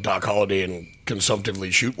go like Doc Holliday and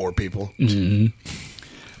consumptively shoot more people. Mm-hmm.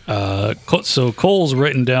 So Cole's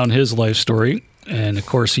written down his life story, and of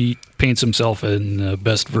course he paints himself in the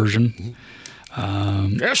best version.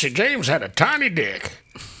 Jesse James had a tiny dick.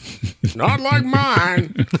 Not like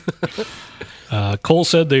mine. Cole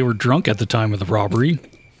said they were drunk at the time of the robbery.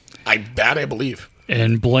 I believe.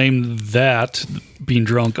 And blamed that, being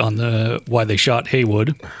drunk, on why they shot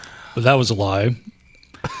Haywood. But that was a lie.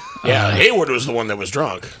 Yeah, Haywood was the one that was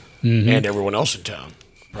drunk. Mm-hmm. And everyone else in town.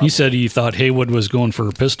 Probably. He said he thought Haywood was going for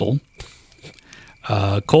a pistol.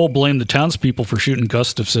 Cole blamed the townspeople for shooting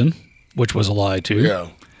Gustafson, which was a lie, too. Yeah.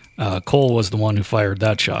 Cole was the one who fired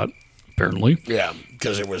that shot, apparently. Yeah,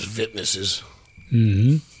 because it was witnesses.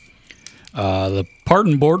 Mm-hmm. The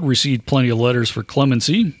pardon board received plenty of letters for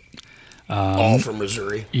clemency. All from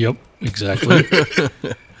Missouri. Yep, exactly.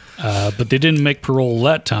 But they didn't make parole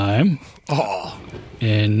that time. Oh.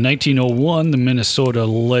 In 1901, the Minnesota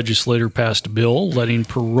legislature passed a bill letting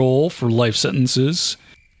parole for life sentences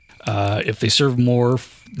if they serve more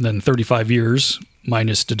than 35 years,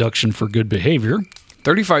 minus deduction for good behavior.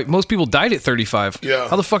 35. Most people died at 35. Yeah.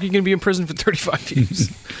 How the fuck are you going to be in prison for 35 years?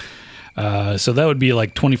 So that would be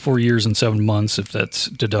like 24 years and 7 months if that's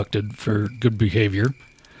deducted for good behavior.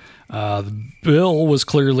 The bill was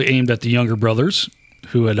clearly aimed at the Younger brothers,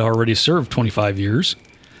 who had already served 25 years.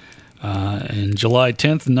 And July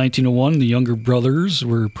 10th, 1901, the Younger brothers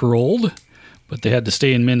were paroled, but they had to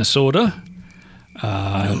stay in Minnesota.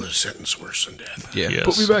 No sentence worse than death. Yeah, yes.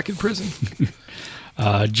 Put me back in prison.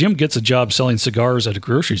 Jim gets a job selling cigars at a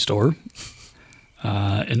grocery store.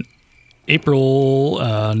 In April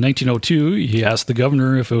 1902, he asked the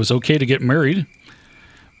governor if it was okay to get married,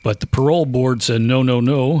 but the parole board said no.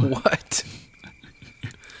 What?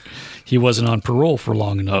 He wasn't on parole for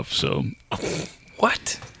long enough, so...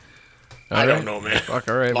 What? I don't know, man. Fuck,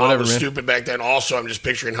 all right, Law whatever, was man. stupid back then. Also, I'm just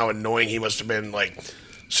picturing how annoying he must have been, like,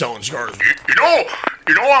 selling cigars. You know,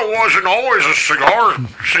 I wasn't always a cigar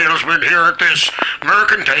salesman here at this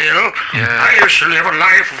Mercantile. I used to live a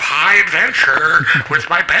life of high adventure with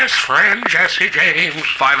my best friend, Jesse James.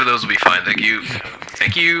 5 of those will be fine. Thank you.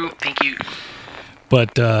 Thank you. Thank you.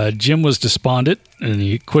 But Jim was despondent, and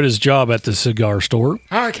he quit his job at the cigar store.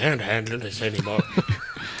 I can't handle this anymore.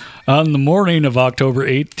 On the morning of October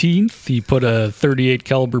 18th, he put a .38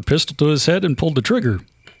 caliber pistol to his head and pulled the trigger.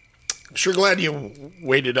 Sure glad you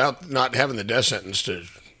waited out not having the death sentence to...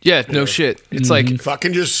 Yeah, no shit. It's like...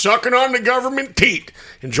 Fucking just sucking on the government teat.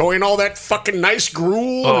 Enjoying all that fucking nice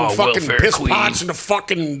gruel and fucking welfare piss queen. pots in the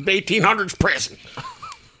fucking 1800s prison.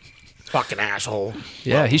 Fucking asshole.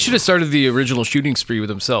 Yeah, he should have started the original shooting spree with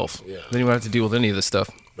himself. Yeah. Then he wouldn't have to deal with any of this stuff.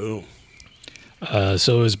 Boom.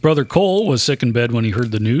 So his brother Cole was sick in bed when he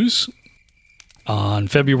heard the news. On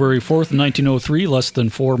February 4th, 1903, less than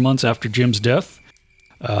 4 months after Jim's death,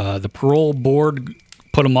 the parole board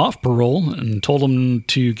put him off parole and told him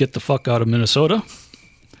to get the fuck out of Minnesota,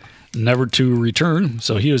 never to return.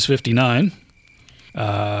 So he was 59.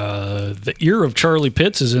 The ear of Charlie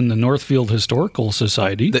Pitts is in the Northfield Historical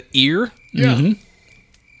Society. The ear? Yeah. Mm-hmm.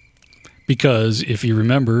 Because if you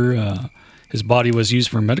remember, his body was used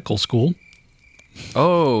for medical school.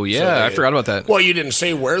 Oh, yeah. I forgot about that. Well, you didn't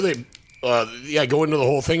say where they... go into the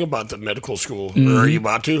whole thing about the medical school. Or are you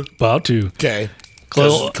about to? About to. Okay.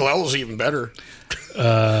 Clell- Clell's even better.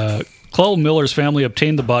 Clell Miller's family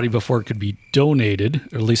obtained the body before it could be donated,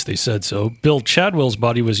 or at least they said so. Bill Chadwell's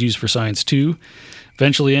body was used for science too.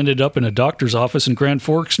 Eventually ended up in a doctor's office in Grand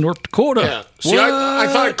Forks, North Dakota. Yeah. See, I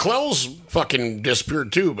thought Clell's fucking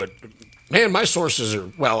disappeared too, but man, my sources are,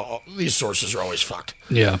 well, these sources are always fucked.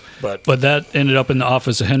 Yeah. But that ended up in the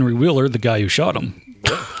office of Henry Wheeler, the guy who shot him.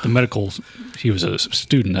 The medical, he was a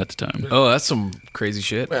student at the time. Oh, that's some crazy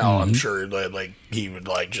shit. Well, I'm sure like he would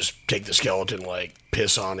like just take the skeleton, like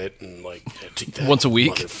piss on it, and like take that once a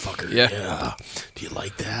week. Motherfucker. Yeah. Do you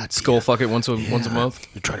like that? Skull fuck it once a month.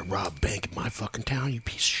 You try to rob a bank in my fucking town, you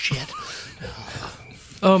piece of shit.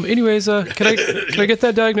 Anyways, can I get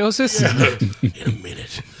that diagnosis? In a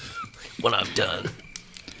minute. When I'm done.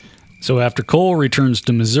 So after Cole returns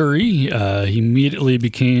to Missouri, he immediately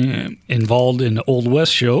became involved in the Old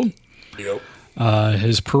West show. Yep.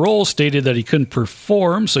 His parole stated that he couldn't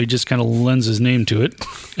perform, so he just kind of lends his name to it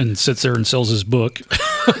and sits there and sells his book.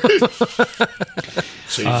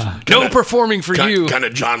 So no performing for you. Kind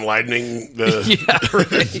of John Lightning. Yeah,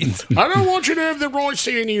 right. I don't want you to have the rights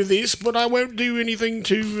to any of this, but I won't do anything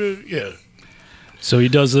to, So he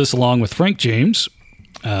does this along with Frank James.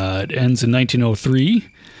 It ends in 1903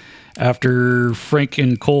 after Frank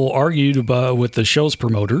and Cole argued with the show's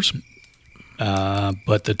promoters.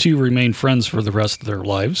 But the two remained friends for the rest of their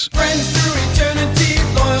lives. Friends through eternity,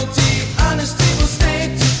 loyalty, honesty will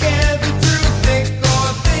stay together through thick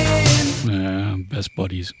or thin. Best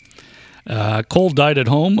buddies. Cole died at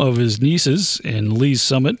home of his nieces in Lee's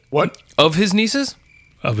Summit. What? Of his nieces?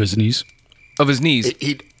 Of his niece. Of his knees.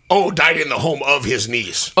 He died in the home of his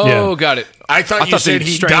niece. Oh, Yeah. got it. I thought you said they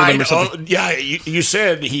he strangled him died. or something. You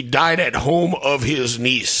said he died at home of his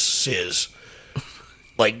nieces.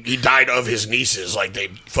 Like he died of his nieces. Like they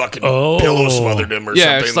fucking pillow smothered him or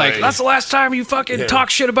Yeah, something. it's like, that's the last time you fucking talk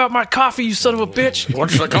shit about my coffee, you son of a bitch.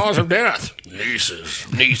 What's the cause of death? Nieces.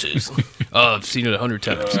 Nieces. Oh, I've seen it 100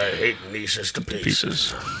 times. I hate nieces to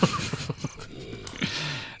pieces.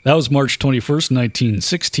 That was March 21st,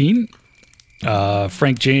 1916.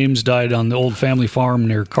 Frank James died on the old family farm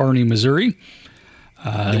near Kearney, Missouri.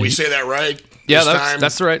 Did we say that right? Yeah, this time?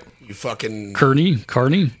 that's right. You fucking... Kearney?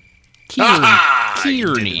 Kearney.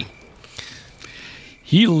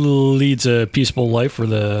 He leads a peaceful life. For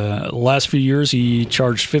the last few years, he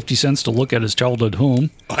charged 50 cents to look at his childhood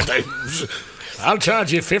home. I'll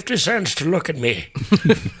charge you 50 cents to look at me.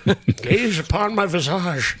 Gaze upon my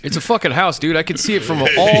visage. It's a fucking house, dude. I can see it from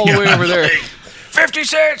all the way over there. 50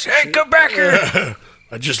 cents! Hey, come back here!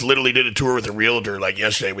 I just literally did a tour with a realtor like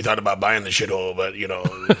yesterday. We thought about buying the shithole, but you know.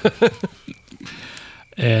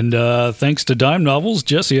 And thanks to dime novels,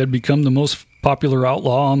 Jesse had become the most popular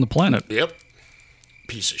outlaw on the planet. Yep.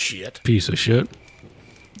 Piece of shit. Piece of shit.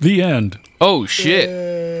 The end. Oh,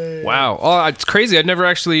 shit. Wow. Oh, it's crazy. I'd never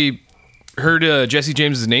actually heard Jesse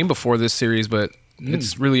James's name before this series, but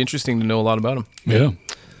it's really interesting to know a lot about him. Yeah.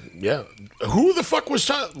 Yeah. Who the fuck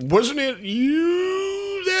wasn't it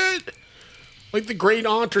you that, like the great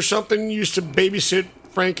aunt or something, used to babysit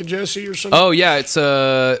Frank and Jesse or something? Oh yeah, it's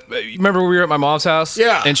remember we were at my mom's house?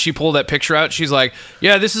 Yeah. And she pulled that picture out. She's like,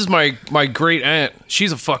 "Yeah, this is my great aunt.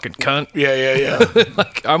 She's a fucking cunt." Yeah.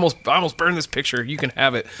 Like I almost burned this picture. You can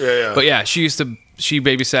have it. Yeah. But yeah, she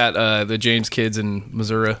babysat the James kids in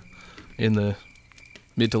Missouri in the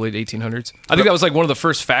mid to late 1800s. I think that was like one of the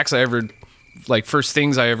first things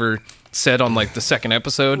I ever said on like the second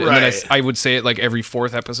episode, and then I would say it like every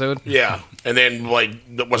fourth episode. Yeah, and then like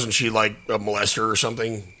wasn't she like a molester or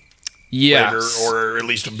something? Yeah, or at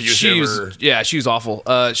least abusive. She was awful.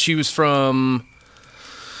 She was from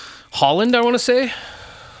Holland, I want to say.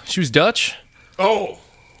 She was Dutch. Oh,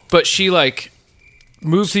 but she like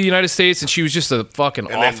moved to the United States, and she was just a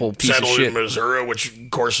fucking awful piece of shit. Settled in Missouri, which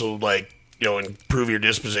of course will like improve your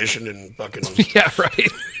disposition and fucking. Yeah,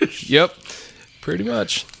 right. Yep, pretty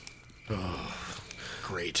much. Oh,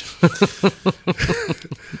 great.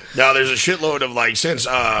 Now there's a shitload of like since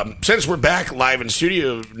we're back live in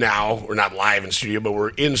studio now, we're not live in studio, but we're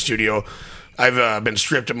in studio. I've been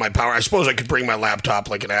stripped of my power. I suppose I could bring my laptop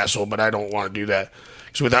like an asshole, but I don't want to do that.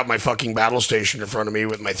 So without my fucking battle station in front of me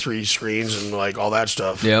with my 3 screens and like all that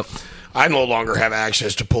stuff, yep, I no longer have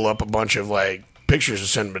access to pull up a bunch of like pictures and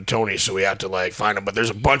send them to Tony. So we have to like find them. But there's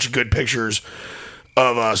a bunch of good pictures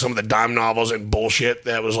of some of the dime novels and bullshit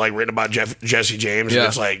that was like written about Jesse James. Yeah. And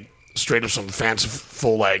it's like straight up some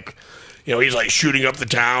fanciful like, he's like shooting up the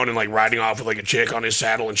town and like riding off with like a chick on his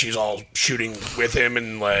saddle and she's all shooting with him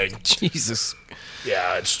and like Jesus.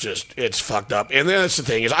 Yeah, it's fucked up. And that's the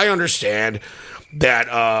thing is I understand that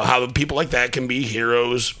how people like that can be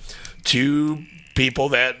heroes to people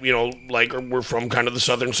that like we're from kind of the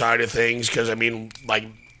southern side of things because I mean like.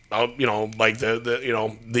 Like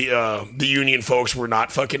the Union folks were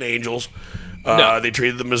not fucking angels. No. They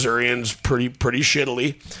treated the Missourians pretty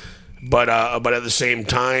shittily, but at the same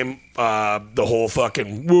time, the whole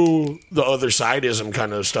fucking the other sideism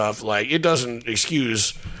kind of stuff, like it doesn't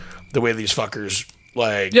excuse the way these fuckers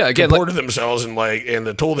like comported themselves and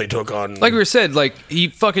the toll they took on. Like we said, like he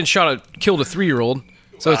fucking killed a 3-year-old.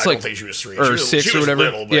 So it's I like don't think she was 3 or she 6 was or whatever.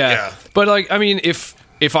 Little, but yeah, but like I mean, if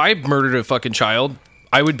I murdered a fucking child,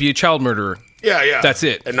 I would be a child murderer. Yeah. That's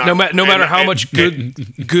it. And not, no matter how much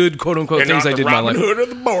good quote unquote things I did in my life. Robin Hood of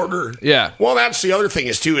the border. Yeah. Well, that's the other thing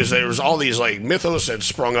is there was all these like mythos that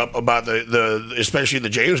sprung up about the especially the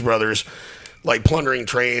James brothers, like plundering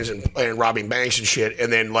trains and robbing banks and shit,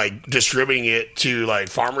 and then like distributing it to like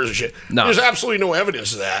farmers and shit. No. There's absolutely no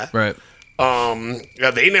evidence of that. Right.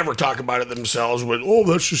 They never talk about it themselves. With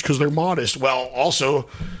that's just because they're modest. Well, also.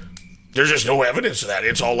 There's just no evidence of that.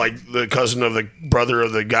 It's all like the cousin of the brother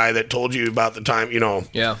of the guy that told you about the time,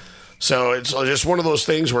 Yeah. So it's just one of those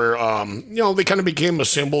things where, they kind of became a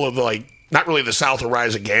symbol of like, not really the South will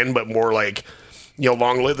rise again, but more like,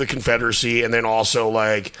 long live the Confederacy. And then also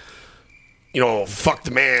like, fuck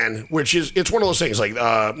the man, which it's one of those things like, they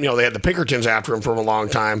had the Pinkertons after him for a long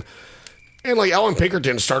time. And like Alan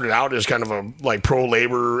Pinkerton started out as kind of a like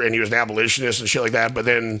pro-labor and he was an abolitionist and shit like that. But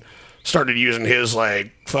then started using his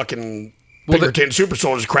like fucking Pinkerton super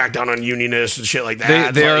soldiers crack down on unionists and shit like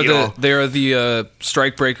that. They are the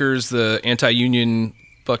strike breakers, the anti-union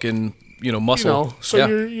fucking muscle. So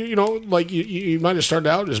you might have started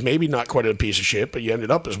out as maybe not quite a piece of shit, but you ended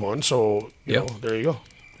up as one. So there you go.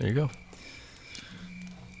 There you go.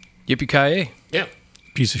 Yippee-ki-yay. Yeah.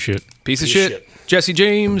 Piece of shit. Piece of shit. Jesse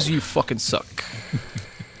James, you fucking suck.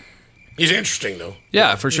 He's interesting though.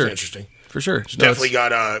 Yeah, for sure. He's interesting. For sure.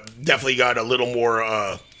 Definitely got a little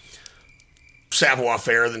more savoir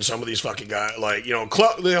faire than some of these fucking guys. Like,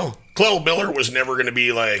 Clell Miller was never going to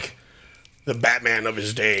be like the Batman of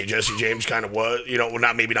his day. Jesse James kind of was.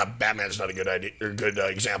 Maybe not Batman's not a good idea or good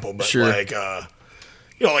example, but sure. like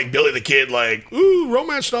like Billy the Kid, like, ooh,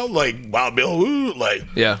 romance novel, like Wild Bill, ooh, like,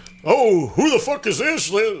 yeah. Oh, who the fuck is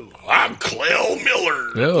this? I'm Clell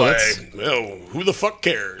Miller. Who the fuck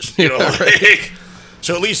cares? Right.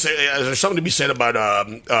 So at least there's something to be said about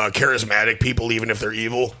charismatic people, even if they're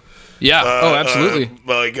evil. Yeah. Absolutely.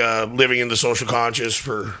 Living in the social conscious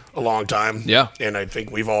for a long time. Yeah. And I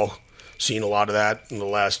think we've all seen a lot of that in the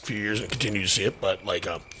last few years and continue to see it. But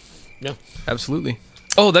yeah. Absolutely.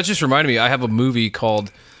 Oh, that just reminded me. I have a movie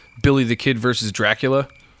called Billy the Kid versus Dracula.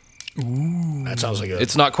 Ooh. That sounds like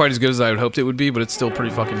It's not quite as good as I had hoped it would be, but it's still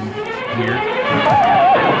pretty fucking weird.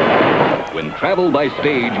 When travel by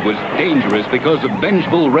stage was dangerous because of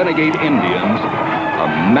vengeful renegade Indians, a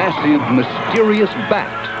massive, mysterious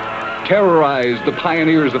bat terrorized the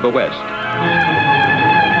pioneers of the West.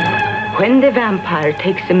 When the vampire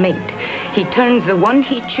takes a mate, he turns the one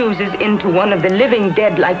he chooses into one of the living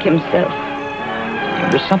dead like himself.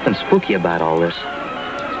 There's something spooky about all this.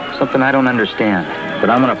 Something I don't understand. but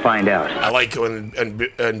I'm going to find out. I like when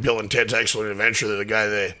and Bill and Ted's Excellent Adventure, the guy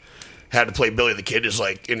that had to play Billy the Kid is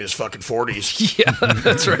like in his fucking 40s. Yeah,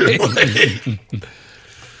 that's right.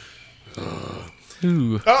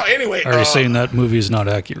 Oh, anyway. Are you saying that movie is not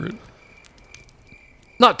accurate?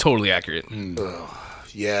 Not totally accurate.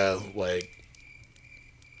 Yeah, like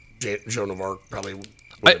Joan of Arc probably.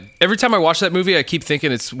 Every time I watch that movie, I keep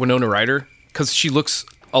thinking it's Winona Ryder because she looks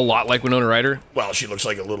a lot like Winona Ryder. Well, she looks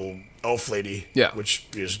like a little elf lady. Yeah. Which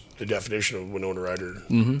is the definition of Winona Ryder.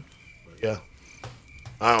 Mm-hmm. Yeah.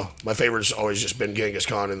 Oh, my favorite's always just been Genghis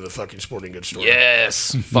Khan in the fucking sporting goods store.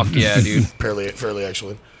 Yes. Fuck yeah, dude. Fairly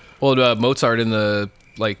excellent. Well, Mozart in the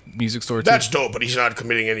music store too. That's dope, but he's not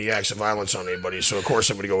committing any acts of violence on anybody. So of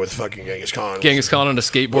course I'm going to go with fucking Genghis Khan. Genghis Khan on a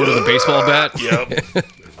skateboard with a baseball bat. Yep.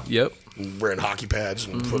 Yep. Wearing hockey pads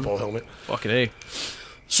and football helmet. Fucking A.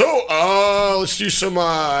 So, let's do some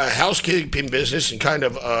housekeeping business and kind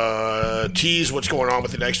of tease what's going on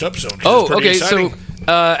with the next episode. Oh, it's pretty okay. exciting. So,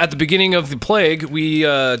 at the beginning of the plague, we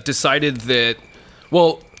decided that,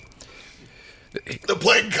 well, the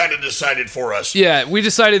plague kind of decided for us. yeah, we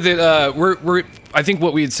decided that we're. I think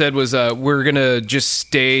what we had said was we're gonna just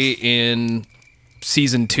stay in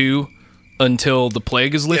season 2 until the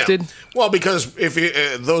plague is lifted. Yeah. Well, because if you,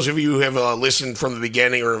 those of you who have listened from the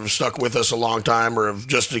beginning or have stuck with us a long time or have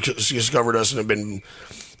just discovered us and have been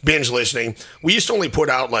binge listening, we used to only put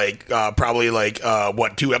out probably 2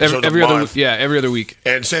 episodes every a other month. yeah, every other week.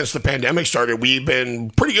 And since the pandemic started, we've been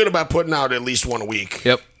pretty good about putting out at least one a week.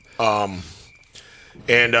 Yep. When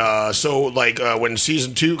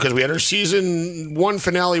season 2, because we had our season 1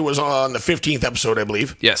 finale was on the 15th episode, I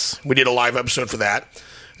believe. Yes. We did a live episode for that.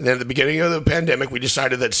 And then at the beginning of the pandemic, we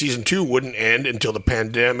decided that season 2 wouldn't end until the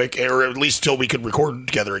pandemic, or at least till we could record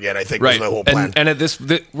together again, I think was the whole plan. And at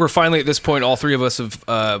we're finally at this point, all 3 of us have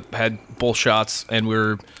had both shots, and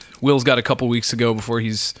Will's got a couple weeks to go before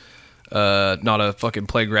he's not a fucking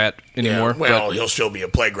plague rat anymore. Yeah, well, he'll still be a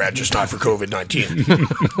plague rat, just not for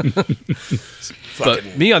COVID-19.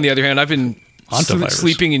 But me, on the other hand, I've been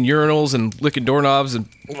sleeping in urinals and licking doorknobs and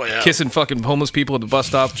kissing fucking homeless people at the bus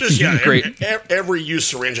stop. Just great. Every used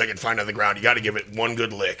syringe I can find on the ground, you got to give it one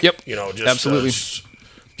good lick. Yep. Just absolutely.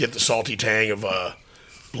 Get the salty tang of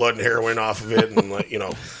blood and heroin off of it, and I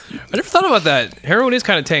never thought about that. Heroin is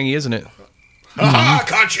kind of tangy, isn't it? Aha,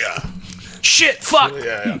 gotcha. Shit, fuck.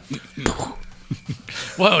 Yeah.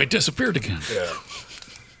 Wow, it disappeared again. Yeah.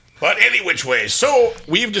 But any which way, so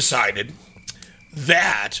we've decided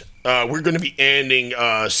that we're going to be ending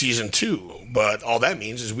season 2, but all that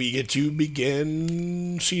means is we get to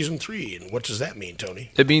begin season 3. And what does that mean, Tony?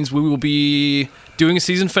 It means we will be doing a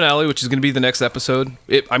season finale, which is going to be the next episode.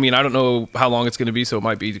 I don't know how long it's going to be, so it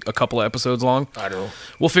might be a couple of episodes long. I don't know.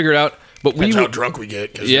 We'll figure it out. But Depends how drunk we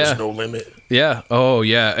get, because there's no limit. Yeah. Oh,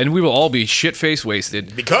 yeah. And we will all be shit-faced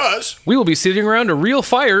wasted. Because we will be sitting around a real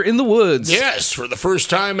fire in the woods. Yes, for the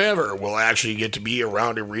first time ever, we'll actually get to be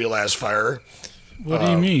around a real-ass fire. What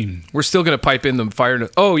do you mean? We're still going to pipe in the fire.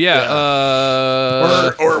 Oh, yeah.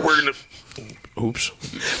 Or we're going to... Oops.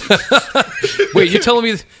 Wait, you telling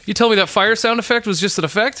me that fire sound effect was just an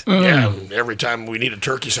effect? Yeah. Every time we need a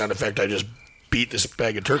turkey sound effect, I just beat this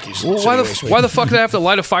bag of turkeys. Well, why the fuck did I have to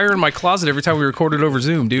light a fire in my closet every time we recorded over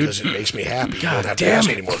Zoom, dude? Because it makes me happy. You God don't have to damn ask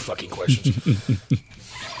it. any more fucking questions.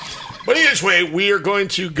 But either way, we are going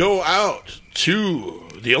to go out to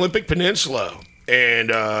the Olympic Peninsula and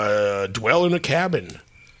dwell in a cabin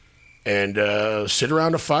and sit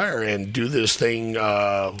around a fire and do this thing.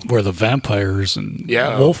 Where the vampires and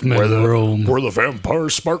wolfmen roam. Where the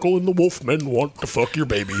vampires sparkle and the wolfmen want to fuck your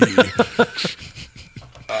baby.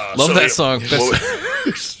 Love that song.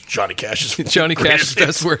 That's Johnny Cash's Cash's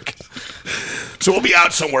best work. So we'll be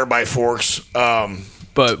out somewhere by Forks.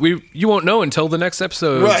 But you won't know until the next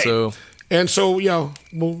episode. Right. So. And so, we'll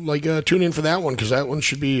tune in for that one, because that one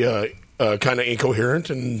should be kind of incoherent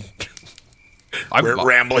and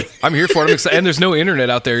rambling. I'm here for it. I'm excited. And there's no internet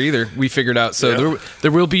out there either, we figured out. So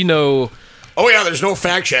there will be no... Oh, yeah, there's no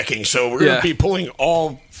fact-checking, so we're going to be pulling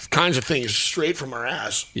all kinds of things straight from our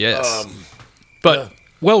ass. Yes.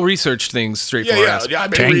 Well-researched things straight from our ass. Yeah,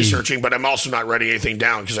 I've been researching, but I'm also not writing anything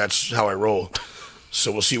down, because that's how I roll.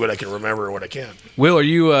 So we'll see what I can remember and what I can't. Will, are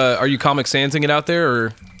you Comic Sansing it out there?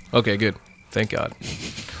 Or okay, good. Thank God.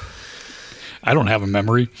 I don't have a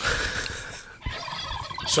memory.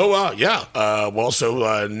 So,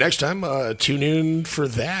 next time, tune in for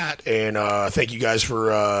that. And thank you guys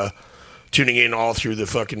for tuning in all through the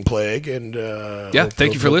fucking plague. And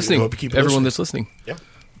thank you for listening, everyone that's listening. Yeah.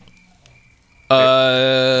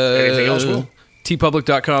 Anything else, Will?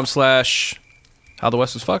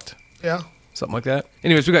 tpublic.com/howthewest was fucked. Yeah. Something like that.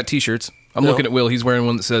 Anyways, we got t-shirts. I'm looking at Will. He's wearing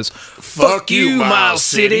one that says, "Fuck you, Miles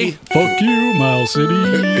City." Fuck you, Miles City.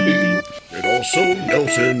 And also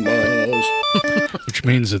Nelson Miles. Which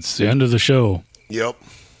means it's the end of the show. Yep.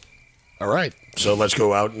 All right. So let's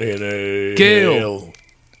go out in a... Gale.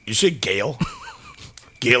 You say Gale?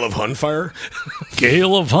 Gale of Hunfire?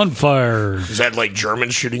 Gale of Hunfire. Is that like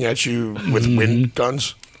Germans shooting at you with wind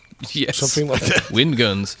guns? Yes. Something like that. Wind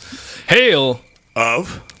guns. Hail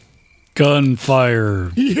of gunfire.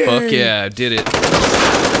 Fuck yeah, did it.